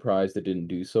not surprised it didn't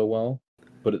do so well,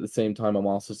 but at the same time, I'm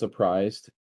also surprised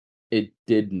it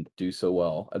didn't do so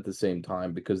well at the same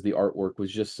time, because the artwork was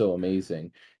just so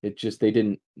amazing. I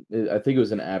think it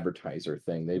was an advertiser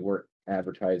thing. They weren't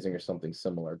advertising or something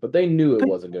similar, but they knew it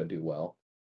wasn't going to do well.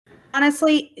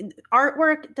 Honestly,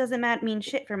 artwork doesn't mean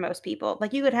shit for most people.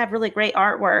 Like, you could have really great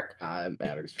artwork. It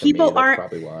matters for people me. That's aren't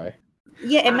probably why.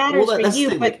 Yeah, it matters for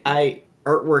you, but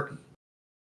artwork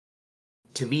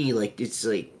to me,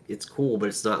 it's cool, but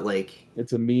it's not like,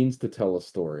 it's a means to tell a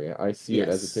story. I see it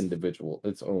as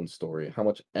its own story. How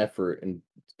much effort and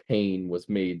pain was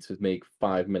made to make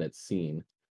 5 minutes scene.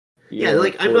 I'm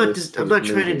not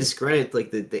trying to discredit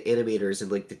like the animators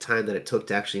and like the time that it took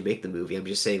to actually make the movie. I'm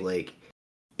just saying, like,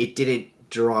 it didn't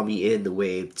draw me in the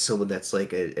way someone that's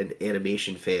like an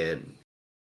animation fan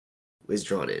was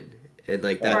drawn in, and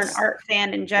like that's, or an art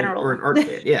fan in general, or an art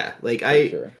fan. Yeah, like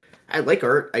I like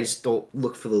art. I just don't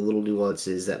look for the little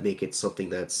nuances that make it something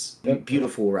that's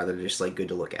beautiful rather than just like good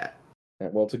to look at.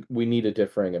 Well, we need a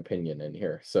differing opinion in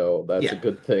here, so that's a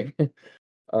good thing.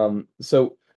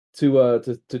 So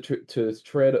to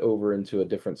tread over into a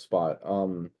different spot,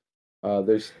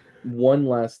 there's one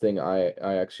last thing I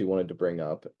actually wanted to bring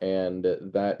up, and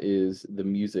that is the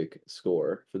music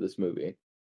score for this movie.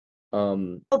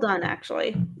 Well done,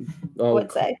 actually. I Oh,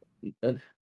 would say.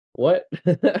 What?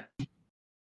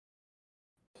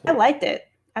 I liked it.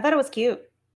 I thought it was cute.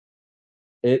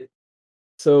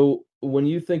 So when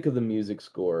you think of the music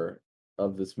score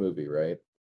of this movie, right?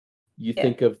 You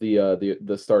think of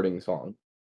the starting song,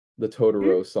 the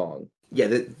Totoro song.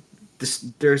 Yeah,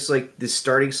 there's like the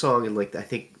starting song and like I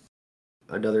think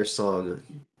another song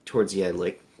towards the end,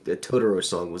 like the Totoro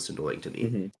song was annoying to me.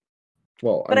 Mm-hmm.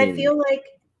 Well, I feel like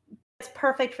it's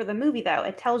perfect for the movie, though.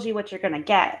 It tells you what you're going to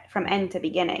get from end to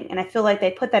beginning, and I feel like they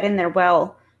put that in there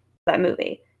well for that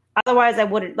movie. Otherwise, I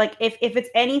wouldn't like if it's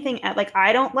anything like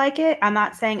I don't like it. I'm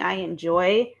not saying I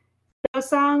enjoy those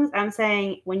songs. I'm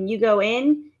saying when you go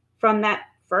in from that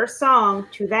first song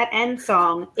to that end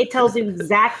song, it tells you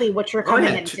exactly what you're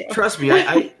coming into. Trust me,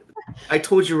 I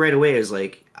told you right away. I was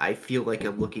like, I feel like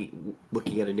I'm looking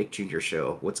at a Nick Jr.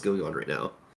 show. What's going on right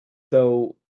now?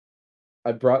 So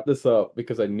I brought this up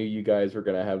because I knew you guys were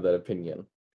going to have that opinion.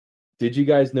 Did you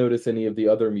guys notice any of the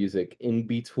other music in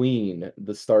between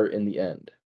the start and the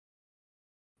end?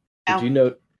 Did No. you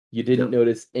know you didn't No.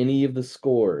 notice any of the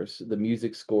scores, the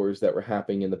music scores that were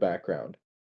happening in the background?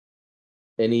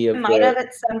 Any I of might have the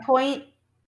at some point,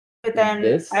 but then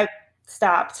this I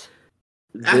stopped.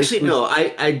 this Actually, was no.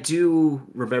 I do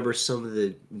remember some of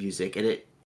the music, and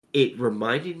it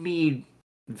reminded me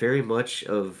very much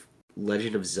of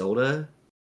Legend of Zelda,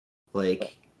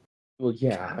 like well,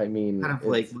 yeah, I mean, kind of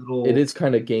like it little. is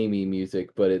kind of gamey music,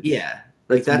 but Yeah,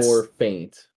 like it's more that's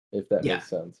faint, if that yeah, makes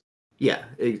sense. yeah.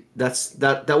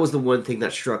 That was the one thing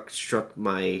that struck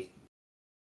my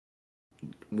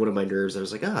one of my nerves. I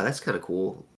was like, ah, that's kind of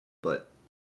cool, but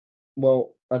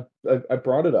Well, I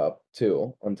brought it up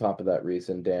too, on top of that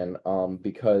reason, Dan,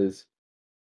 because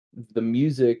the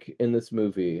music in this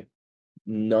movie,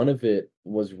 none of it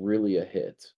was really a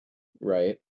hit,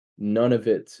 right? None of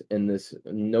it in this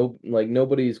no like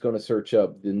nobody's gonna search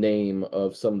up the name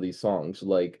of some of these songs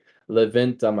like Le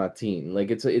Vent Matin.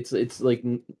 Like it's like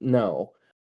no.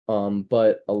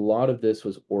 But a lot of this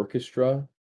was orchestra.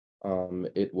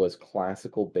 It was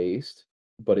classical based,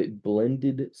 but it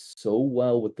blended so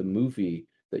well with the movie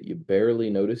that you barely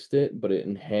noticed it, but it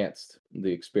enhanced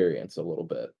the experience a little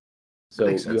bit. that So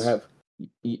makes you sense. have,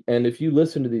 and if you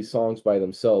listen to these songs by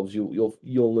themselves,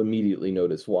 you'll immediately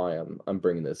notice why I'm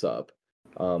bringing this up.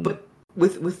 Um, But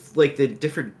with like the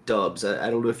different dubs, I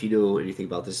don't know if you know anything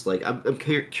about this. Like, I'm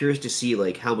curious to see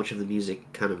like how much of the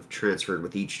music kind of transferred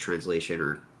with each translation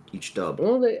or each dub.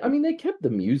 well, I mean, they kept the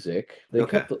music. They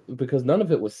Okay. kept because none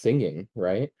of it was singing,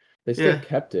 right? They still Yeah.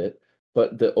 kept it,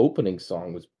 but the opening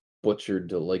song was butchered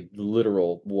to like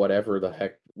literal whatever the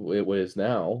heck it was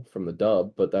now from the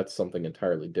dub, but that's something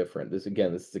entirely different. This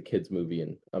is a kids movie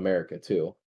in America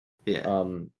too. Yeah.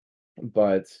 Um,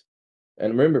 but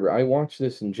and remember, I watched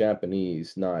this in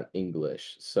Japanese, not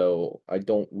English, so I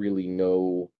don't really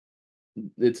know.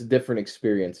 It's a different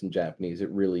experience in Japanese. It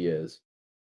really is.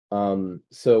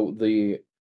 So the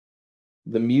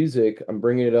music, I'm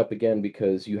bringing it up again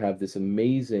because you have this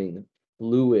amazing,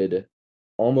 fluid,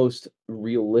 almost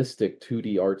realistic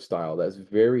 2D art style that's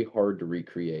very hard to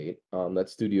recreate. That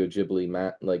Studio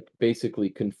Ghibli like basically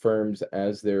confirms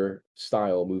as their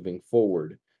style moving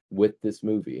forward with this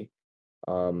movie,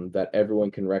 that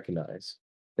everyone can recognize.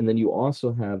 And then you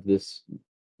also have this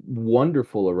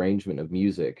wonderful arrangement of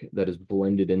music that is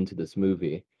blended into this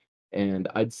movie. And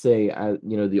I'd say,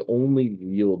 the only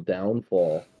real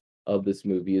downfall of this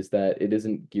movie is that it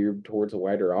isn't geared towards a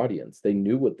wider audience. They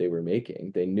knew what they were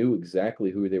making. They knew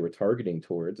exactly who they were targeting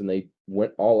towards, and they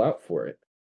went all out for it.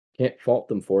 Can't fault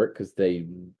them for it because they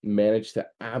managed to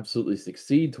absolutely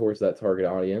succeed towards that target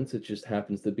audience. It just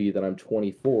happens to be that I'm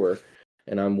 24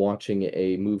 and I'm watching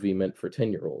a movie meant for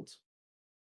 10-year-olds.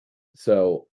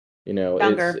 So,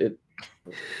 Younger. it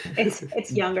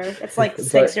It's younger. It's like but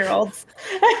 6-year-olds.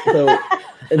 so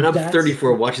And I'm that's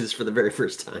 34 watching this for the very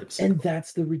first time. So. and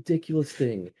that's the ridiculous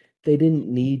thing. They didn't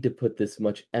need to put this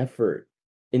much effort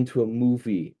into a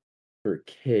movie for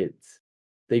kids.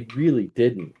 They really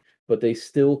didn't. But they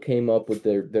still came up with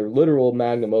their literal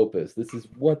magnum opus. This is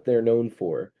what they're known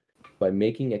for by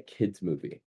making a kids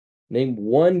movie. Name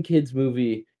one kids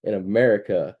movie in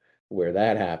America where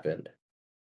that happened.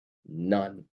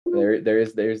 None.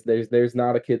 There's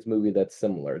not a kids movie that's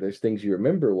similar. There's things you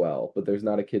remember well, but there's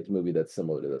not a kids movie that's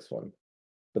similar to this one.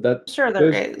 But that Sure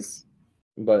there there's is,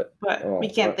 but but we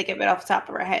oh, can't think of it off the top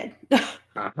of our head.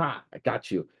 aha, I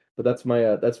got you. But that's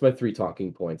my three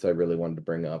talking points I really wanted to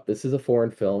bring up. This is a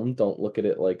foreign film. Don't look at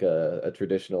it like a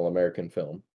traditional American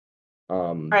film.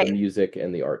 The Right. music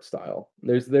and the art style.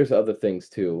 There's other things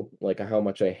too, like how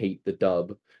much I hate the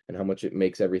dub and how much it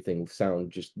makes everything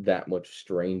sound just that much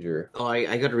stranger. Oh,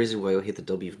 I got a reason why I hate the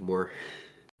dub even more.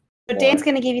 So Why? Dan's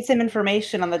going to give you some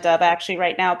information on the dub actually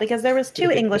right now because there was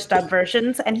 2 English dub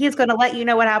versions, and he's going to let you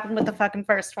know what happened with the fucking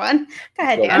first one. Go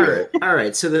ahead, Go Dan. for it. All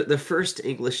right. So the first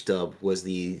English dub was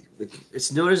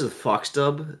it's known as the Fox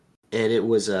dub, and it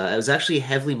was actually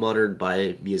heavily monitored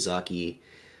by Miyazaki,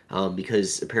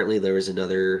 because apparently there was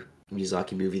another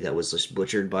Miyazaki movie that was just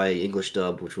butchered by English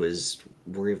dub, which was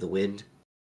Warrior of the Wind.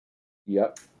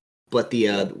 Yep. But the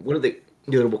one of the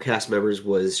notable cast members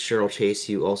was Cheryl Chase,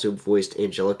 who also voiced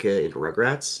Angelica in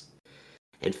Rugrats.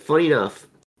 And funny enough,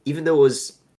 even though it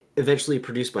was eventually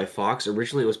produced by Fox,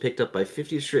 originally it was picked up by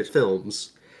 50th Street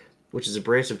Films, which is a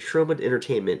branch of Troma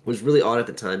Entertainment. It was really odd at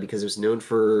the time because it was known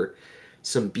for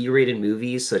some B-rated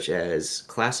movies such as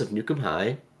Class of Nukem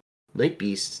High, Night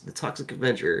Beast, The Toxic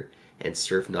Avenger, and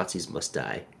Surf Nazis Must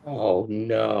Die. Oh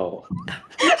no.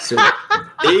 So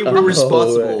they were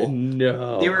responsible.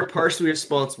 No. They were partially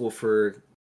responsible for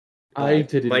I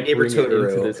didn't My Neighbor bring it into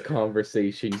Totoro. this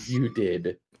conversation. You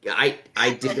did. I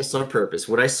did this on purpose.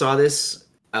 When I saw this,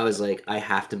 I was like, I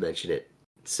have to mention it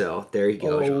So there you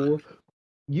go, John. Oh,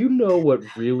 you know what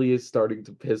really is starting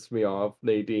to piss me off,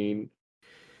 Nadine?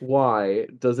 Why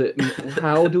does it?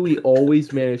 How do we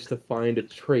always manage to find a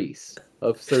trace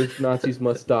of Surf Nazis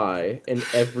Must Die in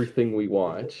everything we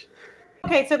watch?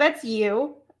 Okay, so that's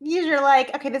you. Usually you're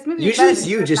like, okay, this movie is Usually better it's than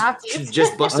you Surf just Nazis.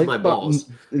 just busting I my thought, balls.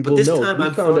 But well, this no, time we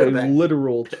I'm found throwing a it back.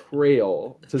 literal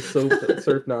trail to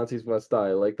Surf Nazis Must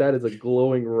Die. Like that is a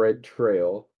glowing red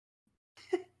trail.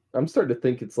 I'm starting to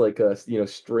think it's like a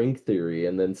string theory,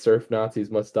 and then Surf Nazis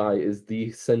Must Die is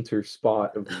the center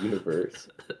spot of the universe.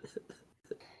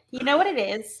 You know what it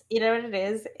is? You know what it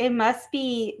is? It must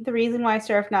be the reason why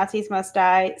Surf Nazis Must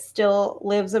Die still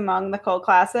lives among the cult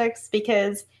classics,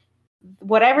 because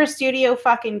whatever studio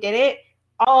fucking did it,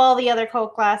 all the other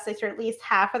cult classics, or at least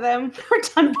half of them, were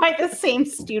done by the same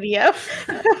studio.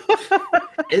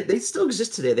 They still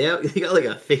exist today. They got like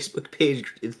a Facebook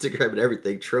page, Instagram, and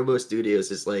everything. Tromo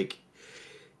Studios is like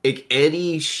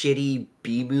any shitty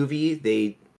B movie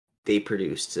they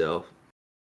produced. So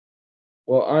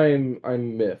Well,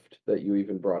 I'm miffed that you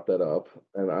even brought that up,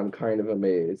 and I'm kind of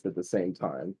amazed at the same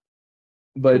time.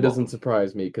 But it You're doesn't welcome.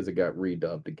 surprise me because it got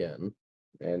redubbed again,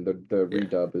 and the Yeah.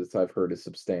 redub is I've heard is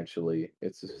substantially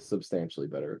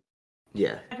better.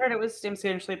 Yeah. I've heard it was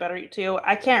substantially better too.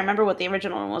 I can't remember what the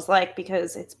original one was like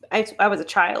because I was a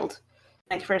child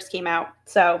when it first came out.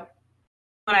 So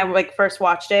when I like first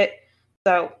watched it,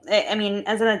 so I mean,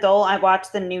 as an adult, I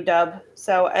watched the new dub.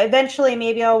 So eventually,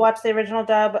 maybe I'll watch the original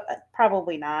dub.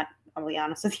 Probably not. I'll be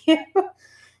honest with you.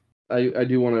 I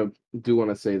do want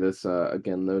to say this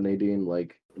again though, Nadine.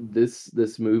 Like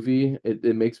this movie,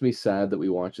 it makes me sad that we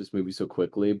watched this movie so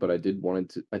quickly. But I did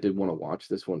want to watch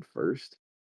this one first,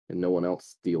 and no one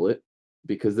else steal it,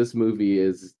 because this movie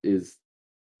is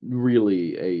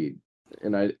really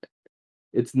and I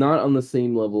it's not on the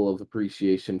same level of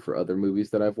appreciation for other movies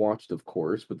that I've watched, of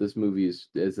course, but this movie is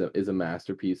a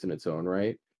masterpiece in its own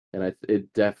right, and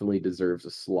it definitely deserves a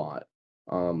slot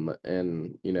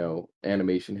and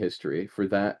animation history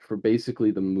for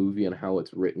basically the movie and how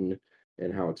it's written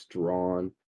and how it's drawn.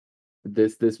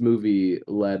 This movie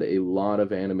led a lot of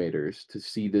animators to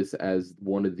see this as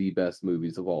one of the best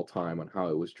movies of all time on how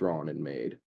it was drawn and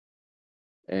made.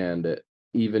 And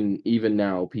even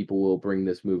now people will bring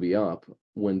this movie up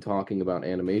when talking about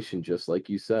animation, just like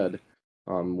you said,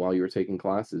 while you were taking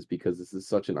classes, because this is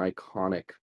such an iconic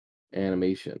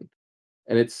animation.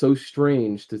 And it's so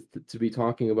strange to be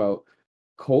talking about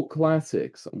cult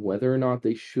classics, whether or not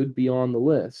they should be on the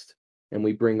list, and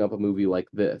we bring up a movie like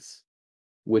this,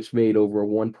 which made over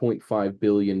 $1.5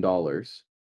 billion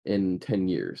in 10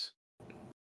 years.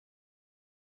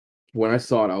 When I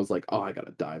saw it, I was like, "Oh, I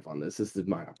gotta dive on this. This is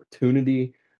my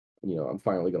opportunity. I'm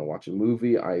finally gonna watch a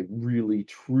movie I really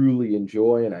truly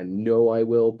enjoy, and I know I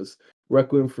will." But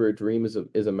Requiem for a Dream is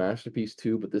a masterpiece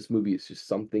too, but this movie is just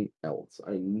something else.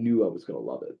 I knew I was gonna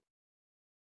love it.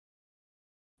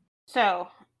 So,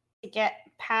 to get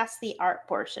past the art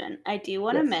portion, I do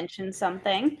want to Yes. mention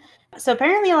something. So,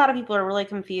 apparently, a lot of people are really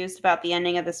confused about the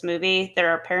ending of this movie. There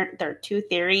are two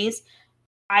theories.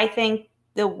 I think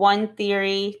the one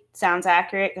theory sounds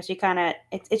accurate because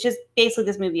it's just basically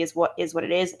this movie is what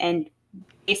it is, and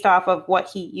based off of what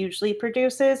he usually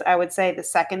produces, I would say the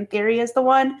second theory is the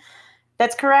one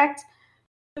that's correct.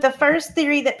 The first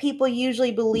theory that people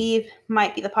usually believe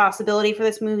might be the possibility for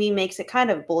this movie makes it kind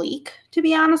of bleak, to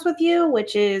be honest with you,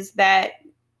 which is that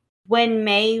when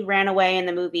May ran away in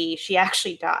the movie, she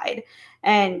actually died,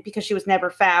 and because she was never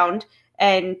found.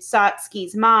 And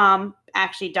Satsuki's mom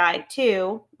actually died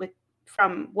too,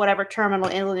 from whatever terminal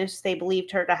illness they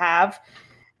believed her to have.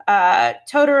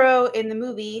 Totoro in the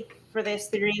movie for this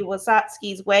theory was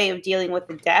Satsuki's way of dealing with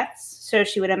the deaths. So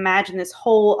she would imagine this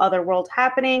whole other world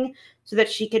happening so that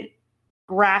she could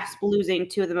grasp losing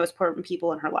two of the most important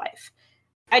people in her life.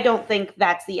 I don't think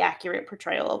that's the accurate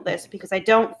portrayal of this because I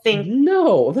don't think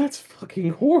No, that's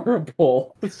fucking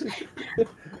horrible. it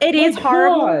My is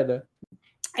horrible. God.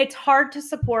 It's hard to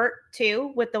support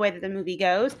too with the way that the movie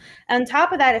goes. On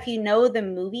top of that, if you know the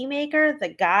movie maker, the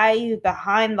guy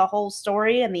behind the whole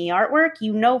story and the artwork,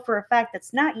 you know for a fact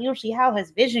that's not usually how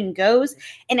his vision goes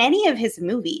in any of his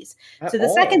movies. At So the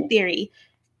all. second theory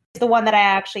is the one that I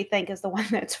actually think is the one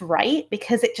that's right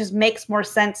because it just makes more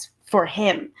sense for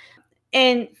him.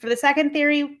 And for the second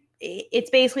theory, it's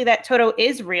basically that Toto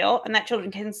is real and that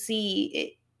children can see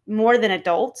it more than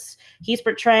adults. He's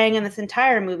portraying in this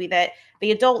entire movie that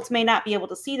the adults may not be able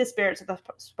to see the spirits of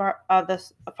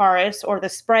the forest or the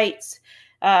sprites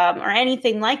or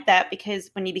anything like that,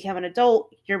 because when you become an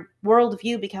adult, your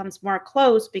worldview becomes more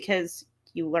close because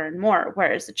you learn more.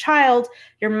 Whereas a child,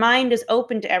 your mind is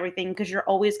open to everything because you're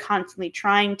always constantly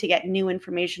trying to get new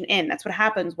information in. That's what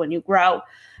happens when you grow.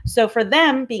 So for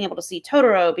them, being able to see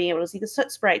Totoro, being able to see the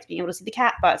Soot Sprites, being able to see the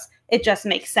cat bus, it just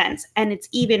makes sense. And it's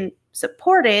even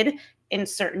supported in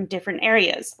certain different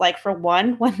areas. Like for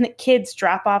one, when the kids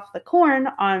drop off the corn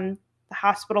on the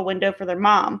hospital window for their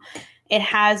mom, it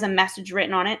has a message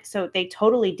written on it. So they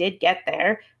totally did get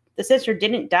there. The sister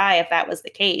didn't die if that was the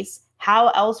case. How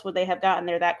else would they have gotten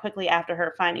there that quickly after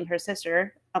her finding her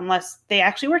sister, unless they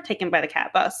actually were taken by the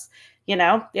cat bus? You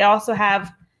know, they also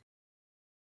have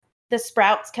the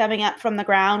sprouts coming up from the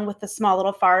ground with the small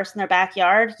little forest in their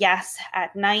backyard. Yes,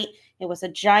 at night it was a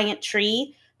giant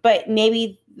tree, but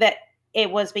maybe that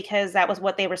it was because that was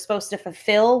what they were supposed to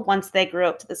fulfill once they grew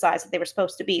up to the size that they were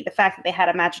supposed to be. The fact that they had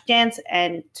a magic dance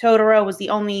and Totoro was the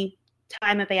only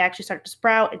time that they actually started to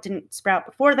sprout. It didn't sprout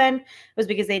before then. It was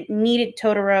because they needed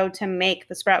Totoro to make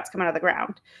the sprouts come out of the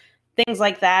ground. Things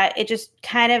like that. It just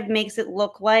kind of makes it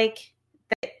look like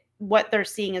that what they're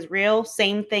seeing is real.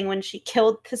 Same thing when she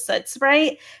killed the Soot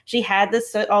Sprite. She had the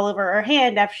soot all over her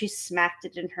hand after she smacked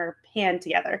it in her hand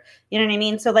together. You know what I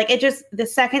mean? So like, it just, the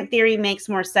second theory makes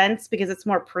more sense because it's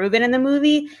more proven in the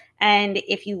movie. And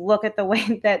if you look at the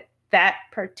way that that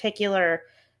particular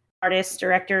artist,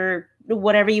 director,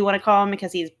 whatever you want to call him,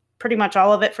 because he's pretty much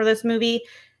all of it for this movie,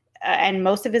 and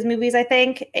most of his movies, I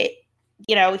think,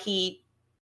 he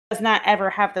does not ever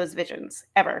have those visions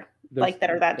ever that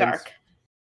are that dark.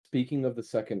 Speaking of the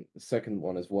second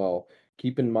one as well,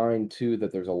 keep in mind too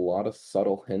that there's a lot of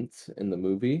subtle hints in the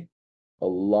movie, a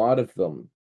lot of them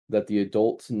that the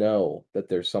adults know that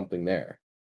there's something there.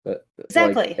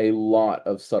 Exactly. Like a lot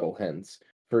of subtle hints.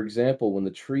 For example, when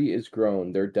the tree is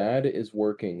grown, their dad is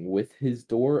working with his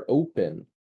door open,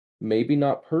 maybe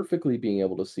not perfectly being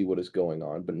able to see what is going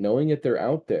on, but knowing that they're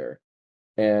out there.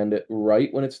 And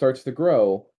right when it starts to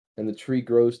grow, and the tree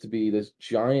grows to be this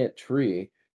giant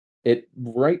tree, it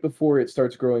right before it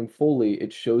starts growing fully,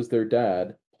 it shows their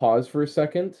dad pause for a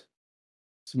second,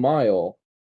 smile,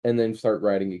 and then start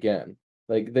writing again.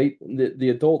 Like the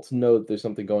adults know that there's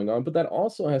something going on, but that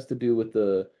also has to do with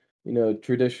the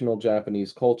traditional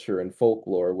Japanese culture and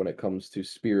folklore when it comes to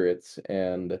spirits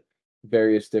and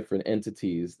various different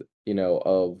entities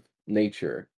of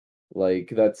nature.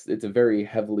 Like it's a very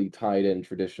heavily tied in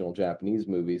traditional Japanese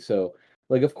movie. So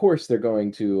like of course they're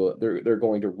going to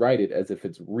write it as if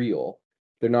it's real.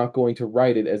 They're not going to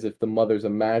write it as if the mother's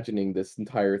imagining this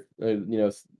entire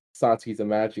Satsuki's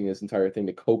imagining this entire thing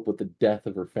to cope with the death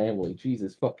of her family.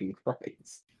 Jesus fucking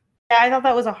Christ. Yeah, I thought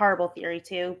that was a horrible theory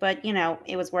too, but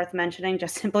it was worth mentioning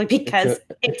just simply because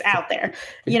it's out there.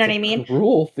 You know what I mean?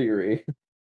 Cruel theory.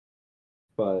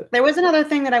 But there was another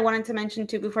thing that I wanted to mention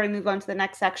too before we move on to the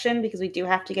next section, because we do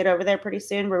have to get over there pretty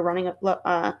soon. We're running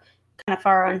kind of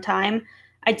far on time.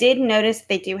 I did notice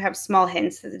they do have small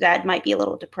hints that the dad might be a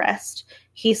little depressed.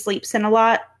 He sleeps in a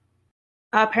lot.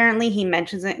 Apparently, he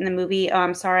mentions it in the movie.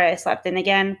 I'm sorry, I slept in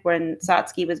again when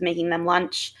Satsuki was making them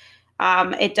lunch.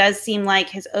 It does seem like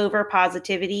his over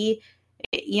positivity,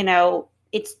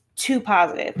 it's too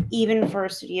positive, even for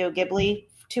Studio Ghibli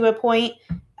to a point,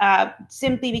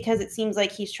 simply because it seems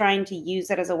like he's trying to use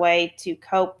it as a way to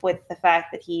cope with the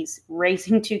fact that he's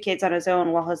raising two kids on his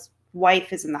own while his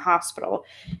wife is in the hospital.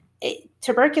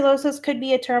 Tuberculosis could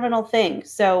be a terminal thing.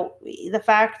 So the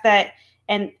fact that,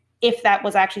 and if that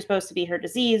was actually supposed to be her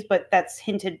disease, but that's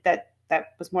hinted that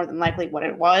was more than likely what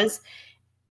it was,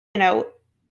 the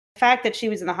fact that she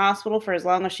was in the hospital for as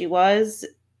long as she was,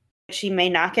 she may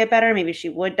not get better. Maybe she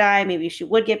would die. Maybe she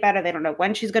would get better. They don't know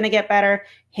when she's going to get better.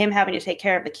 Him having to take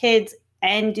care of the kids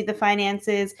and do the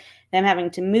finances, them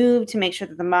having to move to make sure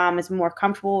that the mom is more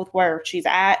comfortable with where she's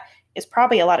at is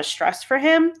probably a lot of stress for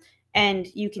him.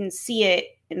 And you can see it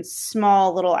in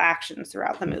small little actions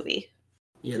throughout the movie.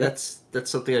 Yeah, that's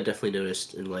something I definitely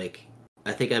noticed. And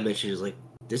I think I mentioned is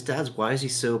this dad's, why is he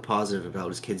so positive about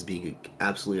his kids being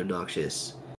absolutely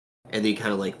obnoxious? And then you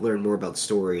kind of learn more about the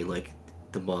story,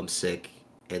 the mom's sick,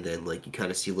 and then you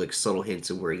kind of see subtle hints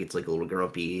of where he gets a little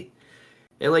grumpy,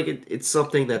 and it's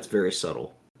something that's very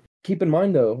subtle. Keep in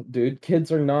mind though, dude,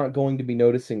 kids are not going to be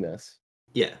noticing this.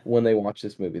 Yeah. When they watch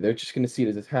this movie, they're just going to see it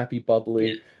as this happy,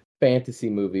 bubbly fantasy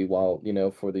movie, while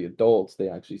for the adults they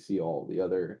actually see all the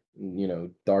other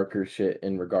darker shit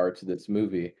in regard to this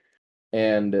movie.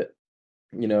 And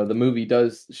the movie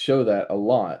does show that a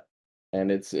lot,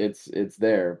 and it's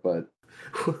there. But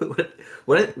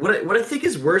what I think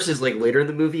is worse is later in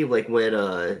the movie, when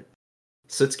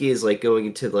Satsuki is going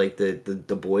into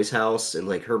the boy's house, and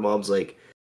her mom's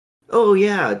oh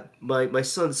yeah, my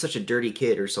son's such a dirty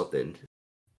kid or something.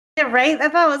 Yeah, right? I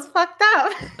thought it was fucked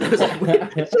up. I was like, wait.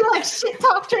 She like shit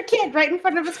talked her kid right in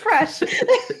front of his crush. I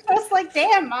was like,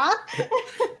 damn, Ma.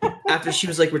 After she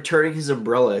was like returning his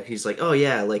umbrella, he's like, "Oh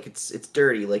yeah, like it's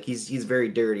dirty. Like he's very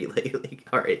dirty. Like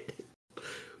all right,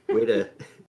 way to."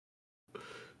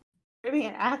 You're being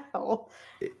an asshole.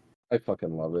 I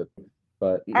fucking love it.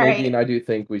 But All Nadine, right. I do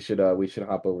think we should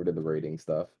hop over to the rating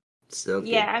stuff. So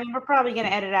Yeah, I mean, we're probably going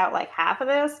to edit out like half of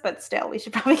this, but still, we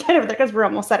should probably get over there because we're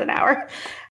almost at an hour.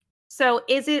 So,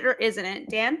 is it or isn't it,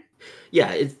 Dan?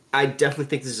 yeah, I definitely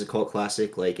think this is a cult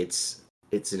classic. Like it's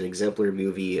an exemplary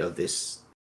movie of this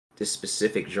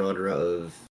specific genre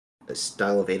of a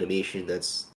style of animation that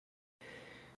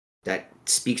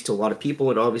speaks to a lot of people,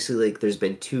 and obviously like there's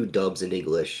been 2 dubs in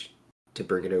English to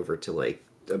bring it over to like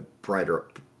a broader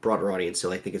audience.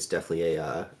 So I think it's definitely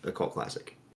a cult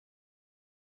classic.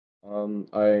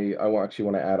 I actually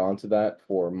want to add on to that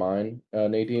for mine,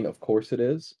 Nadine. Of course it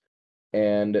is.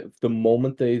 And the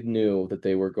moment they knew that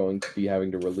they were going to be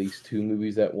having to release 2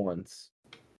 movies at once,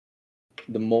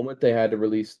 the moment they had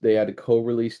to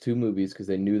co-release 2 movies because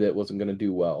they knew that wasn't going to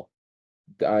do well,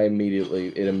 it immediately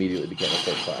became a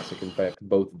cult classic. In fact,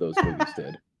 both of those movies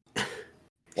did.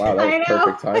 Wow, that was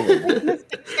perfect timing.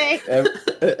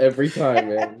 Every time,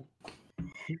 man.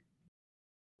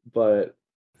 But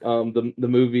the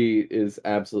movie is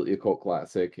absolutely a cult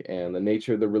classic, and the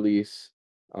nature of the release,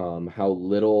 how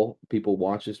little people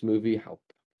watch this movie, how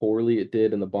poorly it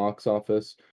did in the box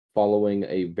office, following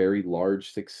a very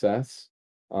large success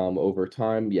over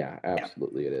time. Yeah,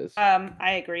 absolutely it is.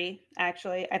 I agree,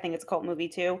 actually. I think it's a cult movie,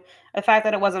 too. The fact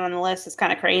that it wasn't on the list is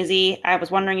kind of crazy. I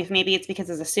was wondering if maybe it's because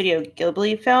it's a Studio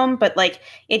Ghibli film, but, like,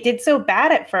 it did so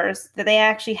bad at first that they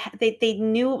actually, they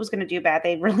knew it was going to do bad.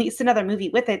 They released another movie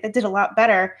with it that did a lot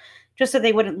better, just so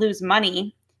they wouldn't lose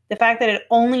money. The fact that it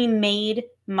only made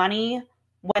money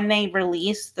when they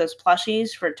released those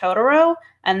plushies for Totoro,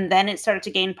 and then it started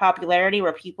to gain popularity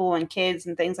where people and kids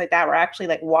and things like that were actually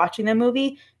like watching the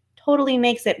movie, totally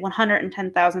makes it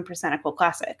 110,000% a cult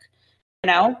classic.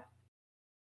 You know,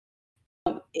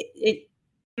 in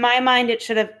my mind, it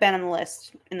should have been on the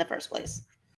list in the first place.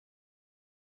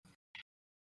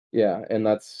 Yeah, and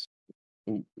that's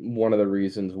one of the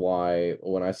reasons why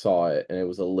when I saw it and it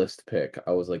was a list pick,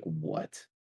 I was like, what?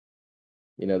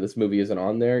 This movie isn't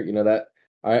on there. That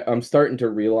I'm starting to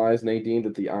realize, Nadine,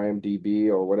 that the IMDb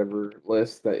or whatever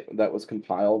list that was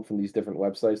compiled from these different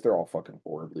websites, they're all fucking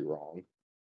horribly wrong.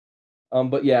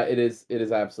 But yeah, it is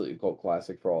absolutely a cult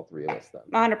classic for all 3 of us then.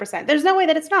 100%. There's no way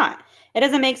that it's not. It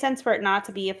doesn't make sense for it not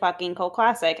to be a fucking cult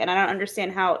classic, and I don't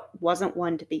understand how it wasn't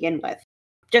one to begin with,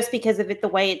 just because of it the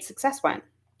way its success went.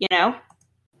 Yeah,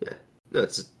 no,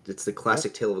 it's the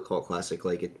classic tale of a cult classic.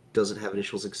 Like it doesn't have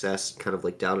initial success, kind of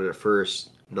like doubted at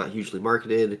first, not hugely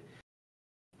marketed,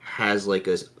 has like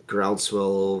a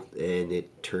groundswell, and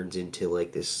it turns into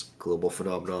like this global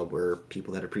phenomenon where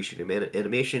people that appreciate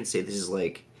animation say this is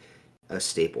like a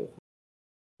staple.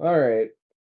 All right,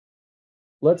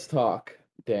 let's talk,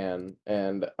 Dan,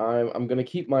 and I'm gonna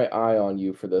keep my eye on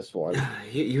you for this one.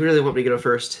 You really want me to go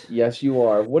first? Yes, you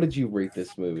are. What did you rate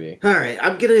this movie? All right,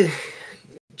 I'm gonna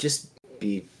just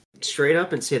be straight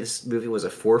up and say this movie was a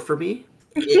 4 for me.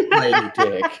 You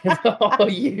dick. Oh,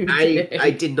 you dick. I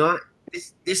did not.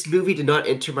 This movie did not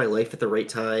enter my life at the right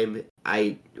time.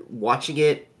 Watching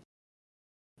it,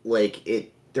 like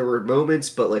it. There were moments,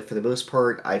 but like for the most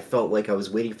part, I felt like I was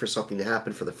waiting for something to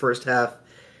happen for the first half.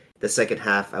 The second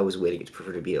half, I was waiting for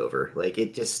it to be over. Like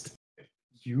it just.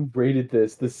 You rated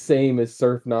this the same as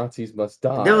Surf Nazis Must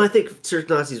Die. No, I think Surf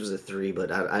Nazis was a 3,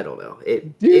 but I don't know.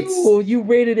 You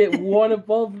rated it 1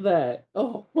 above that.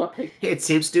 Oh my! It's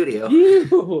same studio.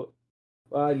 Well,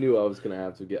 I knew I was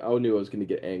gonna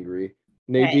get angry.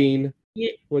 Nadine,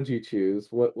 what'd you choose?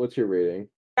 What's your rating?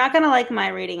 Not gonna like my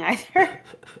rating either.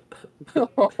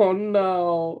 Oh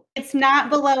no! It's not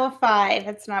below a 5.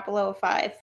 It's not below a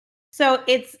 5. So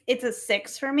it's a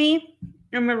 6 for me.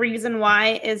 And the reason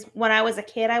why is when I was a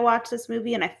kid, I watched this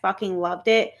movie and I fucking loved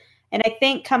it. And I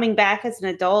think coming back as an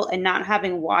adult and not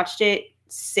having watched it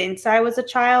since I was a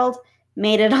child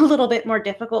made it a little bit more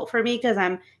difficult for me because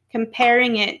I'm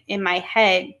comparing it in my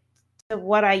head to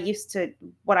what I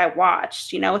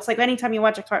watched. It's like anytime you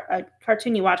watch a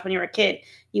cartoon you watch when you're a kid,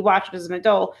 you watch it as an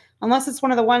adult. Unless it's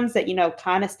one of the ones that,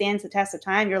 kind of stands the test of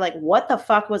time, you're like, what the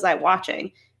fuck was I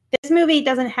watching? This movie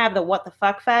doesn't have the what the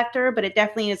fuck factor, but it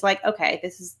definitely is like, okay,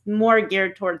 this is more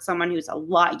geared towards someone who's a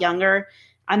lot younger.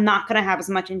 I'm not going to have as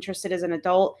much interest in it as an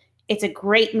adult. It's a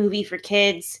great movie for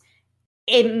kids.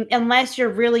 Unless you're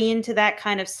really into that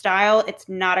kind of style, it's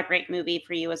not a great movie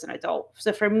for you as an adult.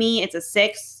 So for me, it's a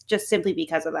 6, just simply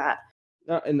because of that.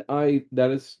 And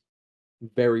that is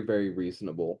very, very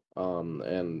reasonable.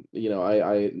 And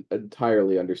I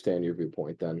entirely understand your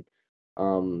viewpoint. Then,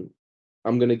 um,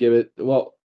 I'm gonna give it.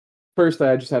 Well, first,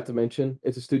 I just have to mention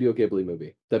it's a Studio Ghibli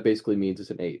movie. That basically means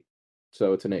it's an 8,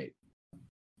 so it's an 8.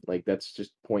 Like that's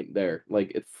just point there.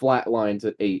 Like it flatlines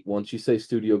at 8 once you say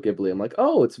Studio Ghibli. I'm like,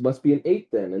 oh, it must be an 8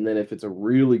 then. And then if it's a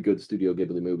really good Studio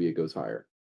Ghibli movie, it goes higher.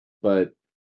 But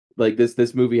like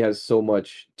this movie has so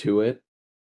much to it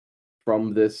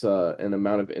from this an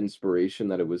amount of inspiration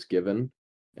that it was given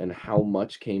and how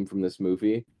much came from this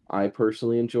movie. I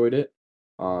personally enjoyed it.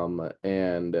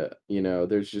 And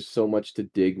there's just so much to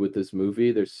dig with this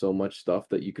movie. There's so much stuff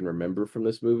that you can remember from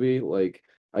this movie. Like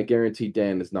I guarantee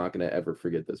Dan is not going to ever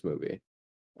forget this movie.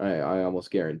 I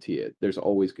almost guarantee it. There's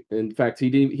always, in fact,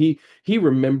 he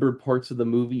remembered parts of the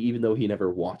movie even though he never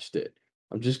watched it.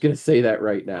 I'm just gonna say that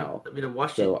right now. I mean, I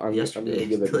watched So it I'm yesterday. gonna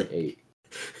give it an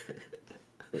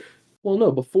 8. Well,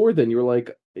 no, before then you were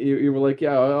like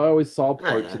yeah, I always saw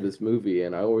parts of this movie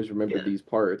and I always remembered these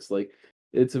parts. Like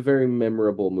it's a very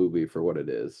memorable movie for what it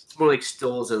is. It's more like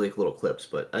stills and like little clips,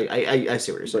 but I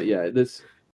see what you're saying. But yeah,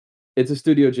 it's a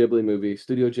Studio Ghibli movie.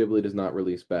 Studio Ghibli does not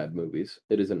release bad movies.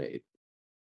 It is an 8.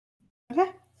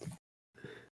 Okay.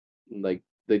 Like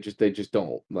they just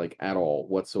don't, like, at all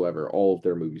whatsoever. All of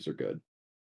their movies are good.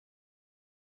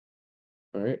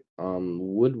 All right.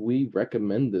 Would we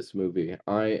recommend this movie?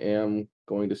 I am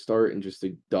going to start and just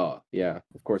say, duh. Yeah,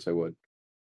 of course I would.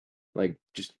 Like,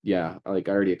 just yeah. Like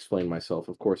I already explained myself.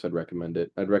 Of course I'd recommend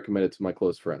it. I'd recommend it to my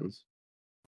close friends.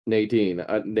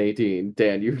 Nadine,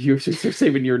 Dan, you're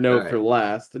saving your note for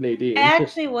last. Nadine. I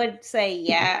actually would say,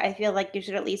 yeah, I feel like you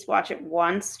should at least watch it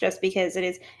once just because it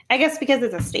is, I guess because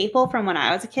it's a staple from when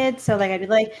I was a kid. So like, I'd be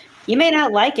like, you may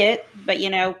not like it, but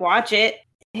watch it.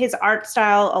 His art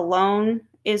style alone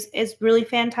is really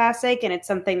fantastic. And it's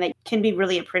something that can be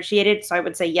really appreciated. So I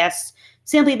would say yes,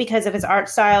 simply because of his art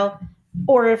style,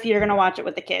 or if you're going to watch it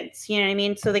with the kids, you know what I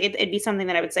mean? So like, it'd be something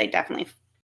that I would say definitely.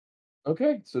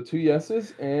 Okay, so 2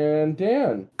 yeses, and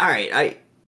Dan. All right,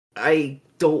 I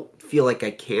don't feel like I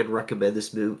can recommend this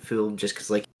film just because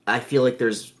like I feel like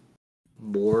there's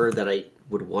more that I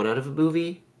would want out of a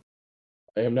movie.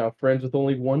 I am now friends with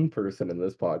only one person in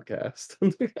this podcast.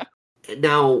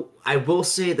 Now, I will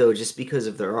say though, just because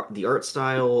of the art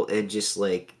style and just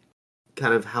like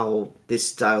kind of how this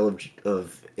style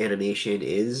of animation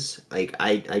is, like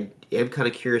I am kind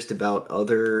of curious about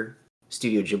other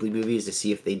Studio Ghibli movies to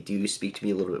see if they do speak to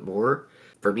me a little bit more.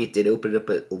 For me, it did open up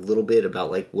a little bit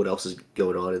about like what else is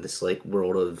going on in this like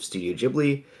world of Studio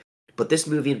Ghibli. But this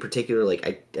movie in particular, like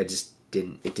I just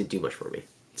didn't do much for me.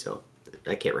 So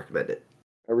I can't recommend it.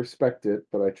 I respect it,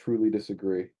 but I truly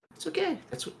disagree. It's okay.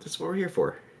 That's what we're here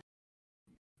for.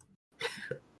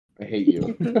 I hate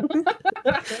you.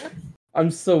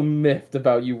 I'm so miffed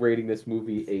about you rating this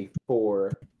movie a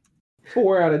 4.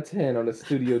 4 out of 10 on a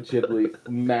Studio Ghibli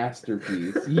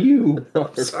masterpiece. You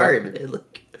I'm sorry, man.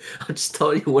 Look, I'm just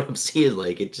telling you what I'm seeing.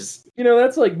 Like it just,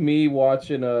 that's like me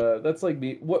watching. That's like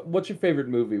me. What's your favorite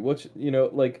movie?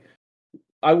 Like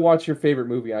I watch your favorite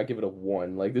movie, and I give it a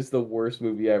 1. Like this is the worst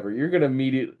movie ever. You're gonna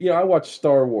immediately, I watch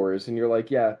Star Wars, and you're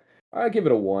like, yeah, I give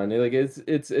it a 1. Like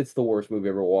it's the worst movie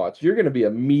ever watched. You're gonna be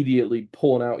immediately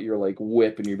pulling out your like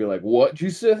whip, and you'd be like, what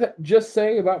did you just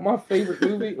say about my favorite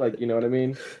movie? Like, you know what I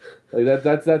mean? Like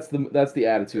that's the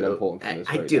attitude I'm pulling from this.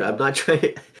 I'm not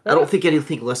trying. I don't think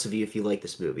anything less of you if you like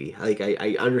this movie. Like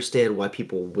I understand why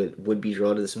people would be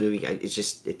drawn to this movie. It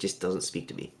just doesn't speak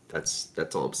to me. That's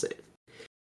all I'm saying.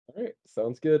 All right,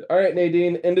 sounds good. All right,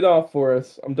 Nadine, end it off for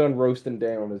us. I'm done roasting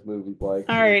Dan on his movie, Blake.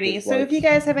 Alrighty, so if you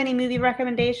guys have any movie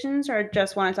recommendations or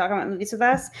just want to talk about movies with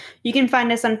us, you can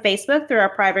find us on Facebook through our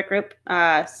private group,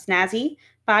 Snazzy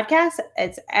Podcast.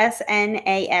 It's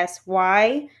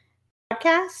SNASY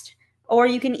Podcast. Or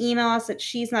you can email us at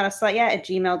she's not a slut yet at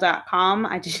gmail.com.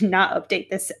 I did not update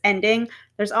this ending.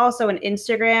 There's also an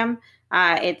Instagram.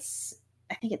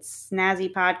 I think it's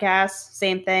Snazzy Podcast.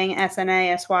 Same thing,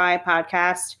 SNASY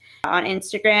Podcast on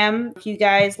Instagram. If you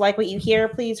guys like what you hear,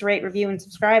 please rate, review, and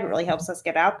subscribe. It really helps us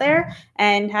get out there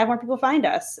and have more people find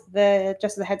us.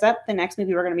 Just as a heads up, the next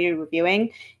movie we're going to be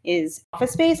reviewing is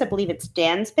Office Space. I believe it's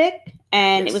Dan's pick,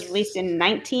 and It was released in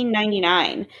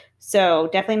 1999. So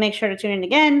definitely make sure to tune in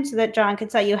again so that John can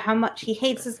tell you how much he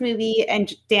hates this movie,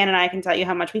 and Dan and I can tell you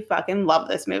how much we fucking love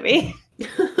this movie.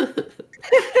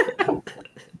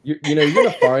 You're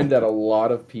gonna find that a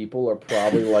lot of people are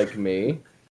probably like me.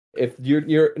 If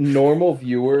your normal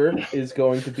viewer is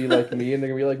going to be like me, and they're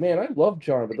gonna be like, "Man, I love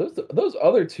John, but those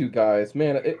other two guys,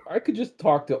 man, I could just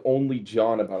talk to only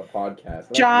John about a podcast.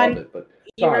 And John, I love it, but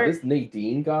John, this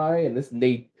Nadine guy and this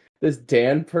this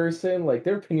Dan person, like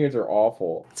their opinions are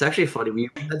awful. It's actually funny. We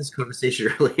had this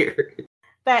conversation earlier.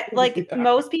 That like Yeah.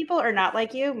 most people are not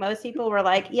like you. Most people were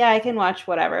like, yeah, I can watch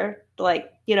whatever.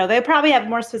 Like, you know, they probably have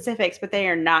more specifics, but they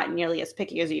are not nearly as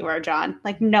picky as you are, John.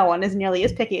 Like, no one is nearly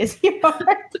as picky as you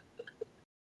are.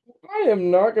 I am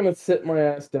not gonna sit my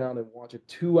ass down and watch a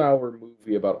 2-hour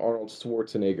movie about Arnold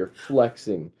Schwarzenegger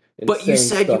flexing and But you saying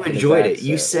said you stuff in his enjoyed it.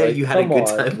 You accent. said Like, you had a come good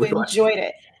on. time You with watching enjoyed it.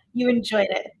 it. You enjoyed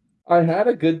it. I had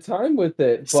a good time with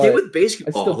it, Stay but with it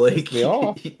basketball. still pissed me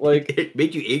off. Like, it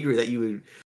made you angry that you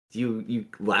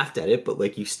laughed at it, but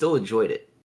like you still enjoyed it.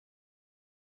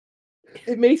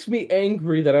 it makes me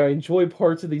angry that I enjoy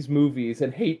parts of these movies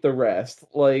and hate the rest.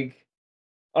 Like,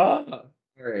 all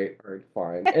right,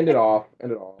 fine. End it off.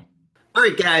 End it off. All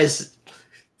right, guys.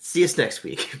 See us next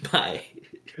week. Bye.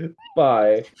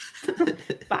 Bye.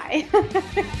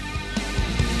 Bye.